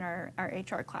in our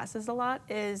HR classes a lot,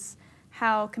 is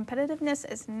how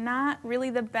competitiveness is not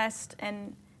really the best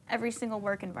in every single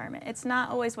work environment. It's not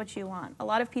always what you want. A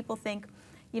lot of people think,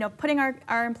 putting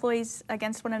our employees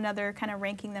against one another, kind of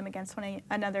ranking them against one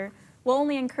another, will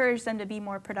only encourage them to be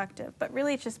more productive. But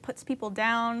really it just puts people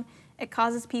down. It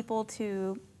causes people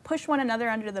to push one another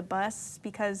under the bus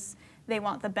because they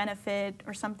want the benefit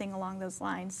or something along those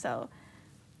lines. So,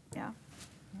 yeah.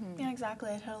 Yeah, exactly.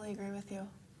 I totally agree with you.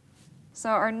 So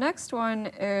our next one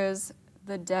is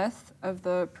the death of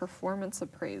the performance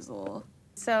appraisal.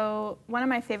 So one of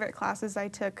my favorite classes I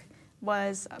took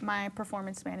was my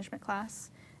performance management class.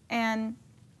 And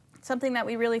something that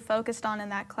we really focused on in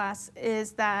that class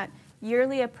is that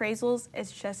yearly appraisals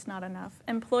is just not enough.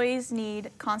 Employees need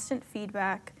constant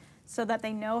feedback so that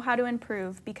they know how to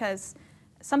improve, because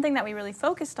something that we really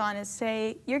focused on is,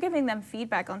 say, you're giving them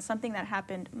feedback on something that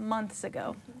happened months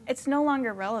ago. It's no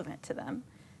longer relevant to them.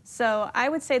 So I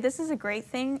would say this is a great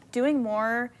thing. Doing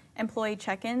more employee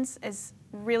check-ins is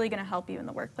really going to help you in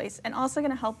the workplace and also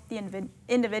going to help the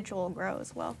individual grow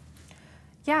as well.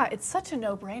 Yeah, it's such a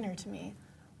no-brainer to me.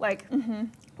 Like,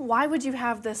 why would you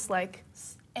have this,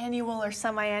 annual or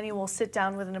semi-annual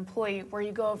sit-down with an employee where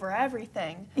you go over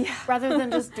everything rather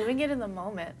than just doing it in the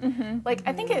moment?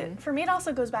 I think for me, it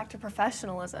also goes back to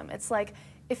professionalism. It's like,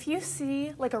 if you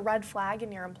see, a red flag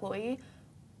in your employee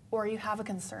or you have a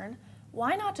concern,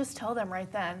 why not just tell them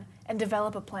right then and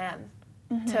develop a plan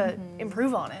to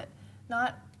improve on it?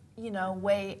 Not,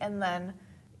 wait and then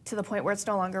to the point where it's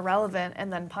no longer relevant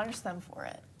and then punish them for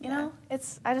it.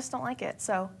 I just don't like it.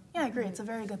 So yeah, I agree. It's a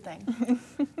very good thing.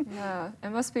 Yeah, it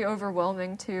must be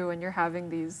overwhelming too when you're having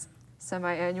these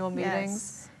semi-annual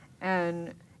meetings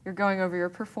and you're going over your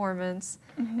performance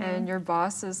and your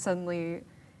boss is suddenly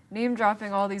name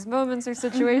dropping all these moments or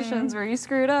situations where you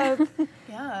screwed up.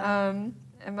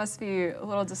 It must be a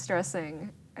little distressing,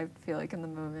 I feel like, in the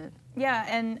moment. Yeah,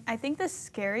 and I think the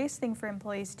scariest thing for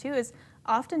employees too is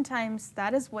oftentimes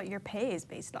that is what your pay is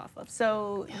based off of.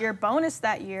 So your bonus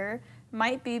that year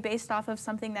might be based off of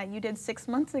something that you did 6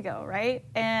 months ago, right?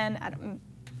 And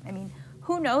I mean,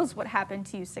 who knows what happened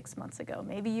to you 6 months ago?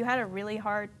 Maybe you had a really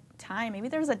hard time. Maybe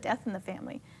there was a death in the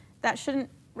family. That shouldn't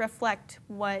reflect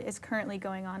what is currently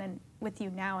going on with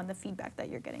you now and the feedback that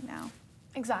you're getting now.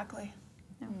 Exactly.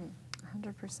 Yeah.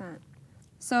 100%.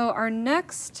 So our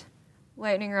next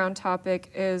lightning round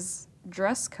topic is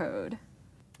dress code.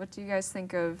 What do you guys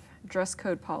think of dress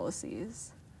code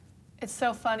policies? It's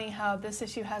so funny how this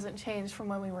issue hasn't changed from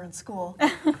when we were in school,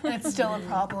 and it's still a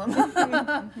problem.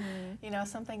 You know,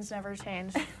 some things never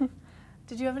change.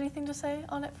 Did you have anything to say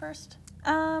on it first?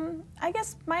 I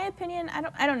guess my opinion,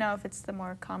 I don't know if it's the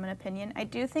more common opinion. I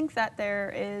do think that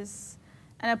there is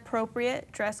an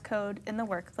appropriate dress code in the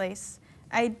workplace.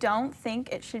 I don't think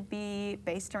it should be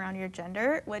based around your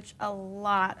gender, which a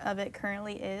lot of it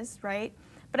currently is, right?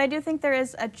 But I do think there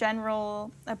is a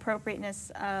general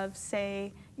appropriateness of,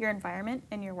 say, your environment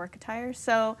and your work attire.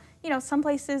 So, you know, some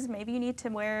places maybe you need to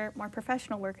wear more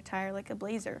professional work attire like a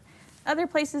blazer. Other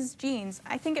places, jeans.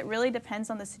 I think it really depends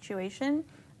on the situation.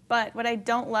 But what I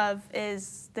don't love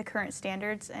is the current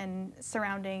standards and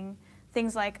surrounding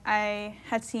things like I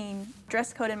had seen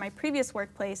dress code in my previous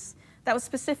workplace that was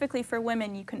specifically for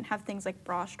women. You couldn't have things like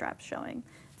bra straps showing.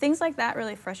 Things like that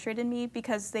really frustrated me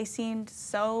because they seemed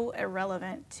so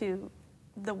irrelevant to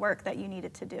the work that you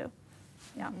needed to do.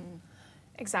 Yeah.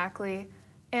 Exactly.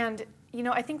 And, you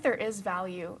know, I think there is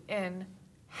value in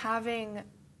having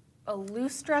a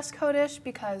loose dress code-ish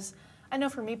because I know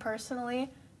for me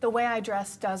personally, the way I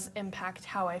dress does impact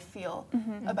how I feel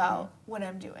about what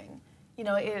I'm doing. You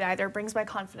know, it either brings my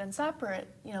confidence up or it,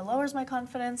 you know, lowers my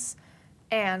confidence,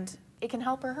 and it can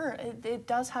help or hurt. It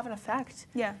does have an effect.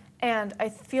 Yeah. And I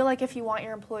feel like if you want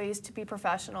your employees to be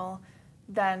professional,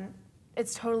 then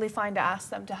it's totally fine to ask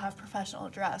them to have professional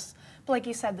dress. But like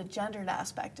you said, the gendered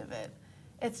aspect of it,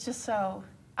 it's just so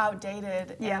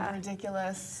outdated and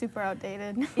ridiculous. Super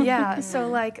outdated. Yeah, so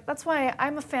like that's why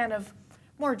I'm a fan of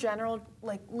more general,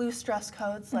 like loose dress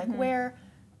codes, like wear,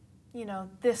 you know,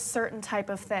 this certain type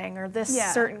of thing or this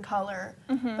certain color,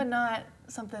 but not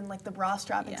something like the bra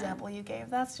strap example you gave.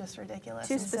 That's just ridiculous.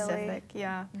 Too and specific, silly.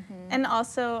 yeah. And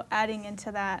also adding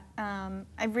into that,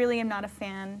 I really am not a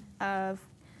fan of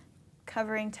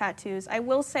covering tattoos. I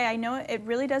will say I know it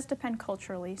really does depend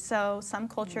culturally. So some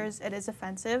cultures it is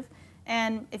offensive,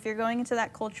 and if you're going into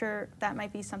that culture, that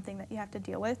might be something that you have to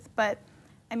deal with. But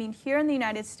I mean, here in the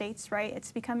United States, right,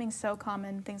 it's becoming so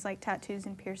common, things like tattoos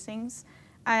and piercings.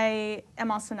 I am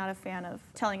also not a fan of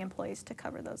telling employees to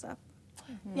cover those up.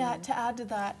 Yeah, to add to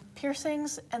that,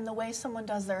 piercings and the way someone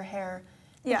does their hair,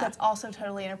 I think that's also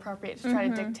totally inappropriate to try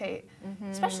to dictate,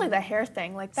 especially the hair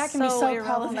thing. Like that can be so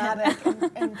problematic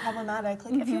and problematic.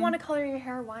 Like if you want to color your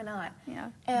hair, why not? Yeah.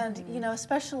 And you know,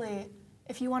 especially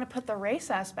if you want to put the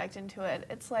race aspect into it,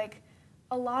 it's like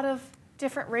a lot of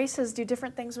different races do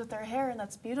different things with their hair, and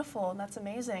that's beautiful and that's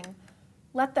amazing.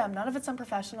 Let them. None of it's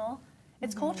unprofessional.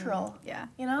 It's cultural. Yeah.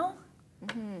 You know?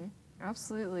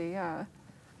 Absolutely, yeah.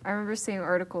 I remember seeing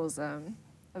articles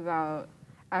about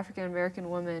African American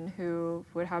women who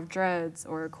would have dreads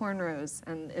or cornrows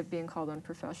and it being called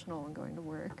unprofessional and going to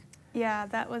work. Yeah,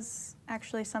 that was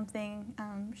actually something,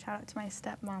 shout out to my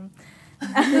stepmom,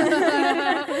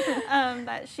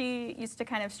 that she used to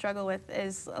kind of struggle with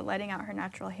is letting out her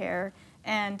natural hair.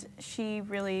 And she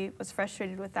really was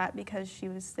frustrated with that because she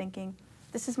was thinking,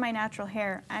 this is my natural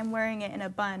hair, I'm wearing it in a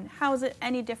bun. How is it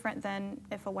any different than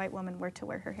if a white woman were to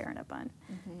wear her hair in a bun,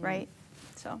 right?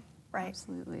 So, Right.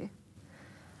 Absolutely.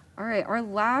 All right, our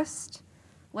last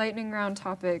lightning round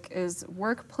topic is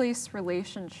workplace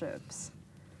relationships,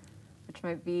 which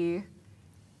might be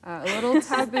a little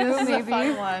taboo maybe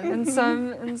fun one. in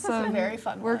some a very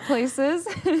fun one. workplaces.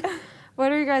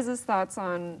 What are you guys' thoughts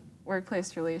on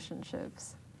workplace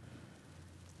relationships?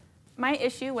 my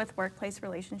issue with workplace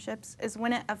relationships is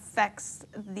when it affects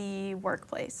the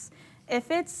workplace. If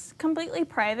it's completely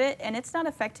private and it's not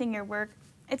affecting your work,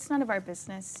 it's none of our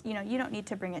business. You know, you don't need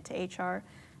to bring it to HR.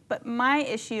 But my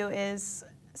issue is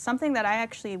something that I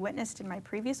actually witnessed in my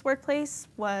previous workplace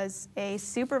was a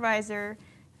supervisor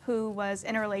who was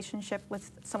in a relationship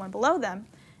with someone below them.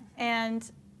 And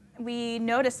we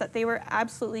noticed that they were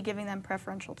absolutely giving them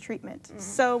preferential treatment. Mm-hmm.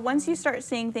 So once you start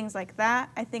seeing things like that,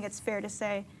 I think it's fair to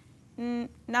say,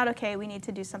 not okay, we need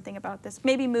to do something about this.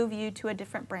 Maybe move you to a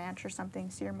different branch or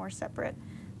something so you're more separate.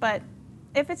 But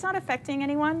if it's not affecting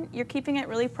anyone, you're keeping it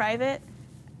really private,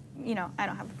 you know, I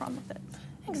don't have a problem with it.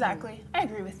 Exactly. I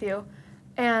agree with you.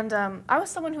 And I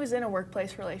was someone who was in a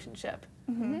workplace relationship.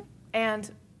 Mm-hmm.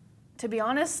 And to be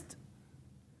honest,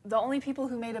 the only people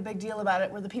who made a big deal about it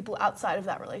were the people outside of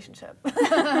that relationship.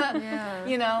 Yeah.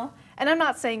 You know? And I'm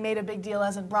not saying made a big deal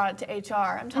as in brought it to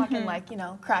HR. I'm talking like, you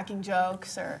know, cracking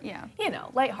jokes or, you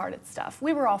know, lighthearted stuff.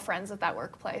 We were all friends at that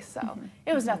workplace, so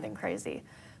it was nothing crazy.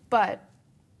 But,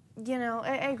 you know,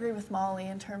 I agree with Molly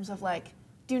in terms of like,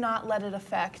 do not let it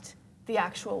affect the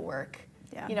actual work.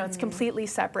 Yeah. You know, it's completely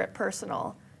separate,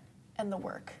 personal, and the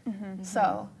work.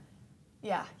 So,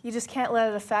 yeah, you just can't let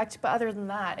it affect, but other than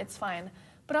that, it's fine.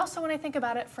 But also when I think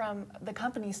about it from the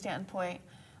company standpoint,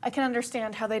 I can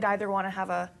understand how they'd either want to have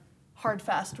a hard,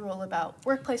 fast rule about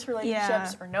workplace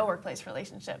relationships or no workplace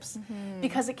relationships,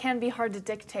 because it can be hard to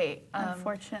dictate,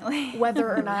 unfortunately, whether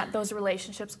or not those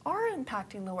relationships are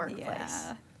impacting the workplace.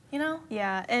 Yeah. You know?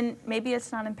 Yeah, and maybe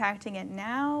it's not impacting it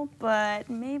now, but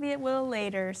maybe it will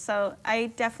later. So I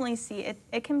definitely see it.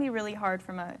 It can be really hard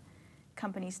from a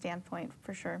company standpoint,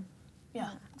 for sure.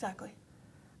 Yeah, exactly.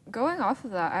 Going off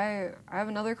of that, I have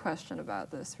another question about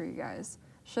this for you guys.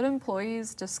 Should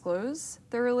employees disclose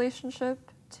their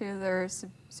relationship to their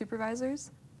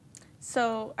supervisors?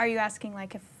 So are you asking,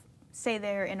 like, if, say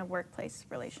they're in a workplace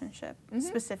relationship,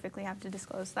 specifically have to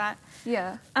disclose that?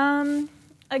 Yeah.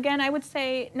 Again, I would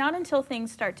say not until things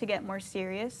start to get more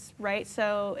serious, right?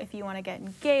 So if you want to get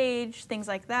engaged, things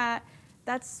like that,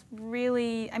 that's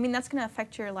really, I mean, that's going to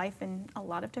affect your life in a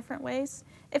lot of different ways.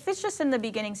 If it's just in the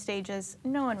beginning stages,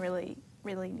 no one really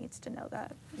needs to know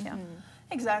that. Yeah.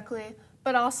 Exactly.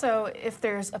 But also, if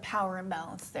there's a power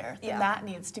imbalance there, then Yeah. that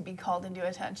needs to be called into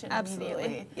attention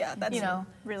immediately. Yeah, that's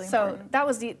really so important. that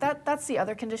was that's the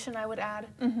other condition I would add.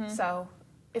 So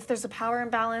if there's a power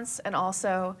imbalance, and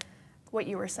also what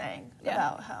you were saying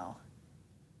about how,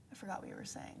 I forgot what you were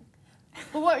saying.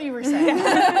 But what you were saying.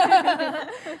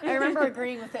 I remember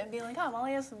agreeing with it and being like, oh,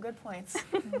 Molly has some good points.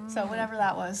 So whatever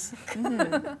that was.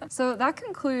 So that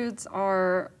concludes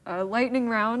our lightning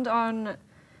round on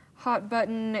hot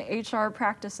button HR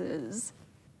practices.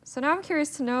 So now I'm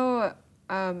curious to know,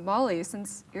 Molly,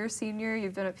 since you're a senior,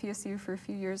 you've been at PSU for a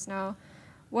few years now,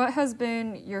 what has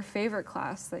been your favorite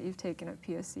class that you've taken at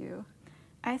PSU?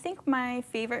 I think my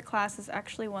favorite class is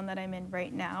actually one that I'm in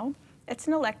right now. It's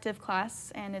an elective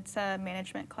class, and it's a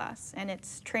management class, and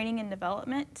it's training and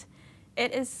development.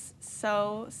 It is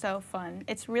so fun.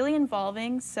 It's really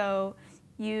involving, so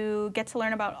you get to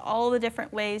learn about all the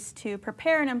different ways to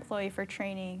prepare an employee for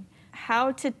training,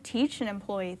 how to teach an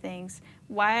employee things,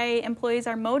 why employees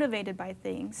are motivated by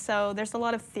things. So there's a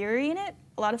lot of theory in it,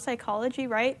 a lot of psychology,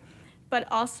 right? But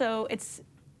also it's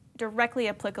directly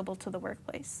applicable to the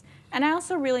workplace. And I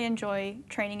also really enjoy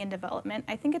training and development.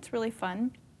 I think it's really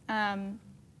fun.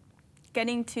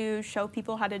 Getting to show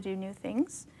people how to do new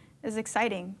things is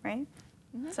exciting, right?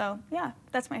 So yeah,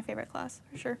 that's my favorite class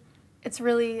for sure. It's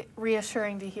really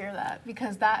reassuring to hear that,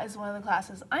 because that is one of the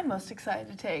classes I'm most excited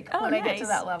to take when I get to nice.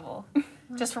 that level,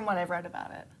 just from what I've read about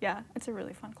it. Yeah, it's a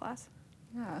really fun class.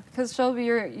 Yeah, because Shelby,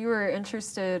 you were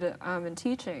interested in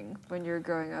teaching when you were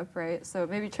growing up, right? So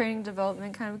maybe training and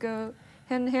development kind of go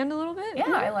hand in hand a little bit?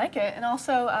 Yeah, I like it. And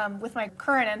also with my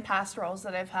current and past roles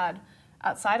that I've had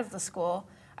outside of the school,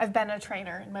 I've been a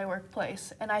trainer in my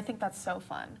workplace, and I think that's so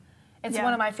fun. It's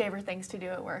one of my favorite things to do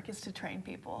at work is to train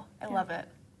people. I love it.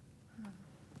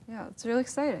 Yeah, it's really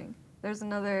exciting. There's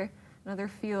another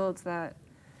field that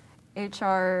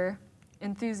HR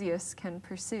enthusiasts can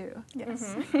pursue.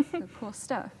 Yes. So cool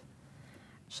stuff.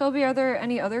 Shelby, are there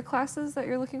any other classes that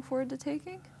you're looking forward to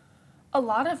taking? A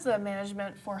lot of the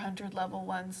Management 400 level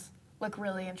ones look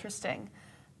really interesting.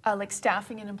 Like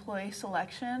staffing and employee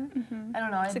selection. I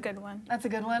don't know. It's a good one. That's a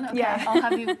good one? Okay. Yeah. I'll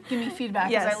have you give me feedback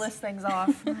as Yes. I list things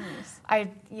off. Nice.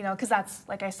 Because that's,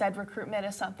 like I said, recruitment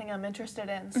is something I'm interested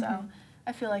in. So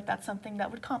I feel like that's something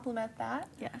that would complement that.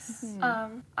 Yes.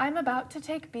 I'm about to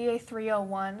take BA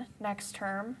 301 next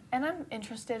term, and I'm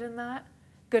interested in that.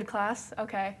 Good class?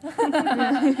 Okay.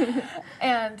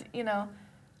 And,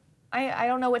 I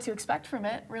don't know what to expect from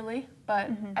it, really,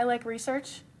 but I like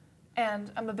research,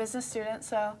 and I'm a business student,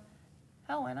 so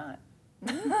hell, why not?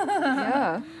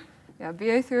 Yeah,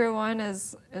 BA 301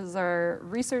 is our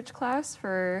research class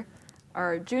for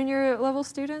our junior level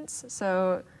students.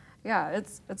 So yeah,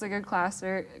 it's a good class.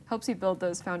 It helps you build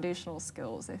those foundational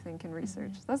skills, I think, in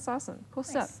research. That's awesome. Cool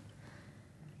stuff.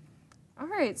 All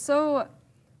right, so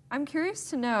I'm curious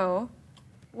to know,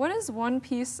 what is one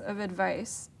piece of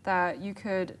advice that you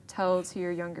could tell to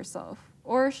your younger self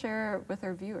or share with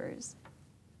our viewers?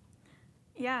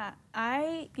 Yeah,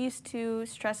 I used to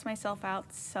stress myself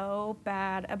out so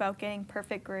bad about getting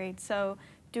perfect grades. So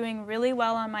doing really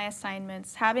well on my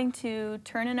assignments, having to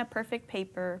turn in a perfect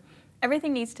paper,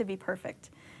 everything needs to be perfect.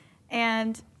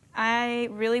 And I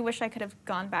really wish I could have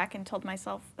gone back and told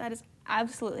myself that is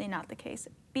absolutely not the case.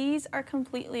 B's are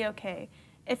completely okay.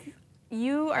 If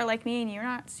you are like me and you're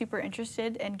not super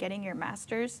interested in getting your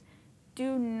master's,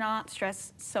 do not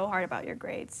stress so hard about your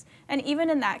grades. And even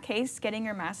in that case, getting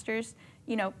your master's,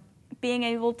 being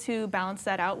able to balance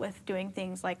that out with doing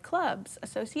things like clubs,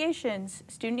 associations,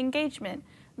 student engagement,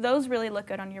 those really look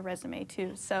good on your resume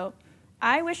too. So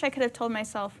I wish I could have told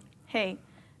myself, hey,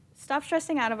 stop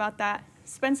stressing out about that,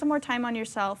 spend some more time on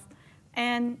yourself,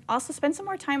 and also spend some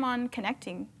more time on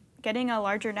connecting, getting a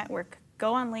larger network,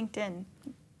 go on LinkedIn.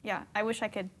 Yeah, I wish I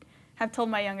could have told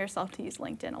my younger self to use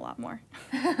LinkedIn a lot more.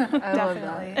 I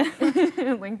Definitely. love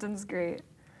that. LinkedIn's great.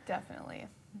 Definitely.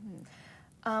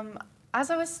 As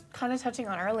I was kind of touching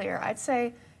on earlier, I'd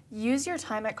say use your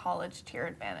time at college to your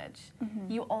advantage.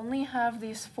 You only have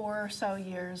these 4 or so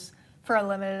years for a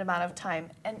limited amount of time.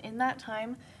 And in that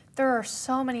time, there are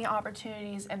so many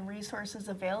opportunities and resources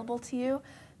available to you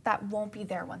that won't be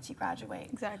there once you graduate.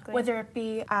 Exactly. Whether it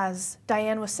be, as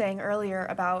Diane was saying earlier,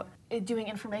 about doing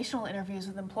informational interviews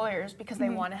with employers because they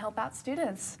want to help out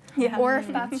students. Yeah. Or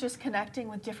if that's just connecting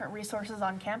with different resources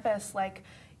on campus, like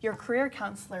your career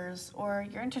counselors or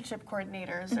your internship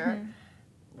coordinators or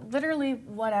literally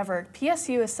whatever.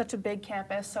 PSU is such a big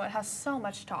campus, so it has so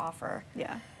much to offer.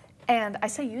 Yeah. And I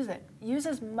say use it. Use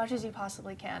as much as you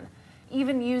possibly can.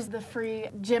 Even use the free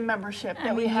gym membership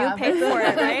that we have. You pay for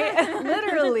it, right?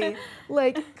 Literally.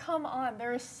 Like, come on,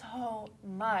 there is so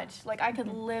much. Like, I could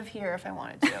live here if I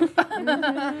wanted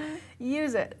to.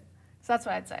 Use it. So that's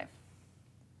what I'd say.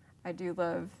 I do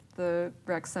love the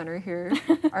rec center here.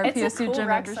 Our It's PSU a cool gym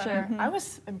rec membership. center. I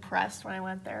was impressed when I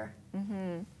went there.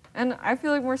 And I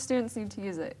feel like more students need to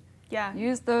use it. Yeah.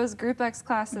 Use those Group X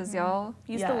classes, y'all.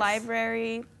 Use Yes. the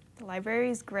library. The library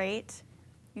is great.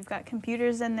 You've got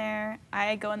computers in there.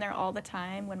 I go in there all the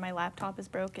time when my laptop is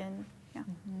broken. Yeah.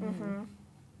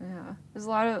 Yeah, there's a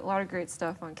lot of great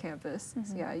stuff on campus.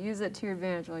 So yeah, use it to your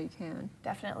advantage while you can.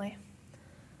 Definitely.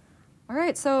 All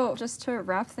right, so just to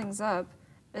wrap things up,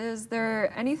 is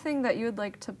there anything that you would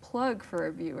like to plug for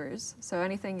our viewers? So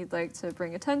anything you'd like to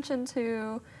bring attention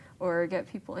to or get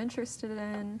people interested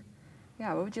in?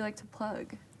 Yeah, what would you like to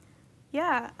plug?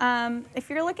 Yeah, if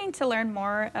you're looking to learn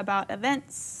more about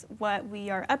events, what we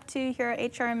are up to here at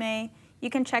HRMA, you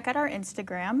can check out our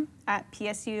Instagram at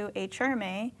PSU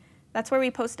HRMA. That's where we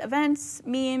post events,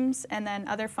 memes, and then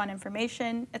other fun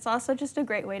information. It's also just a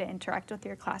great way to interact with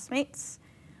your classmates.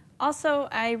 Also,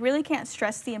 I really can't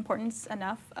stress the importance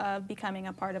enough of becoming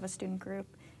a part of a student group.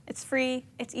 It's free,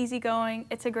 it's easygoing,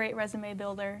 it's a great resume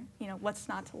builder. You know, what's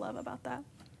not to love about that?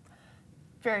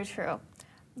 Very true.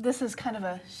 This is kind of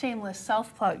a shameless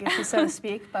self-plug, if you so to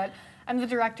speak, but I'm the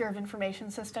Director of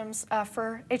Information Systems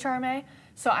for HRMA,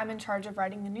 so I'm in charge of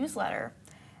writing the newsletter.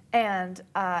 And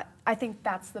I think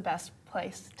that's the best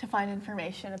place to find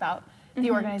information about the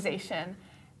organization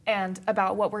and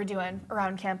about what we're doing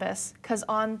around campus. Because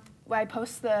I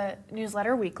post the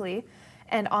newsletter weekly,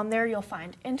 and on there you'll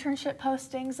find internship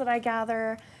postings that I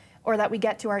gather or that we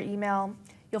get to our email.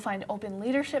 You'll find open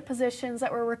leadership positions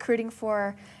that we're recruiting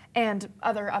for and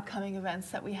other upcoming events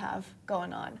that we have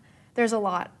going on. There's a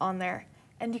lot on there.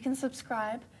 And you can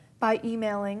subscribe by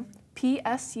emailing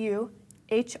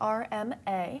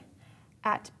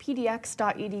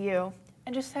psurma@pdx.edu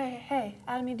and just say, hey,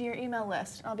 add me to your email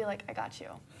list. And I'll be like, I got you.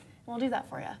 And we'll do that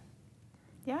for you.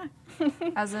 Yeah.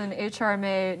 As an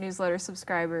HRMA newsletter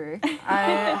subscriber,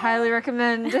 I highly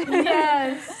recommend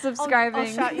subscribing. I'll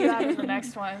shout you out in the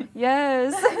next one.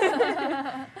 Yes.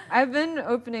 I've been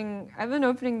opening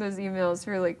those emails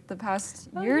for like the past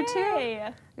year or two.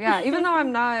 Yay. Yeah, even though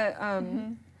I'm not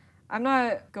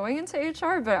going into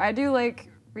HR, but I do like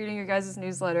reading your guys'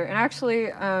 newsletter. And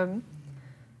actually,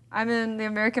 I'm in the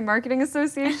American Marketing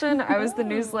Association. I was the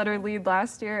newsletter lead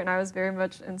last year, and I was very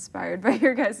much inspired by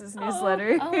your guys'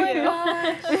 newsletter. Oh my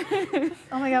gosh.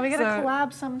 Oh my god, we gotta So-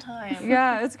 collab sometime.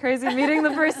 Yeah, it's crazy meeting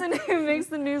the person who makes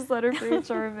the newsletter for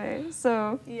HRMA.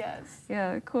 So Yes.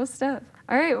 yeah, cool stuff.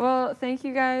 All right, well, thank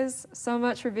you guys so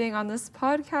much for being on this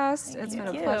podcast. It's been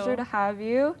a you. pleasure to have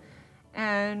you.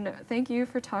 And thank you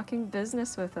for talking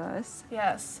business with us.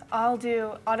 Yes. I'll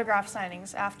do autograph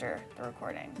signings after the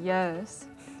recording. Yes.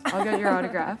 I'll get your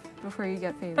autograph before you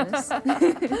get famous.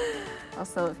 I'll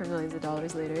sell it for millions of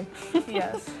dollars later.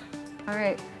 Yes. All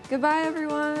right. Goodbye,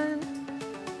 everyone.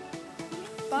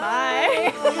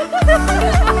 Bye.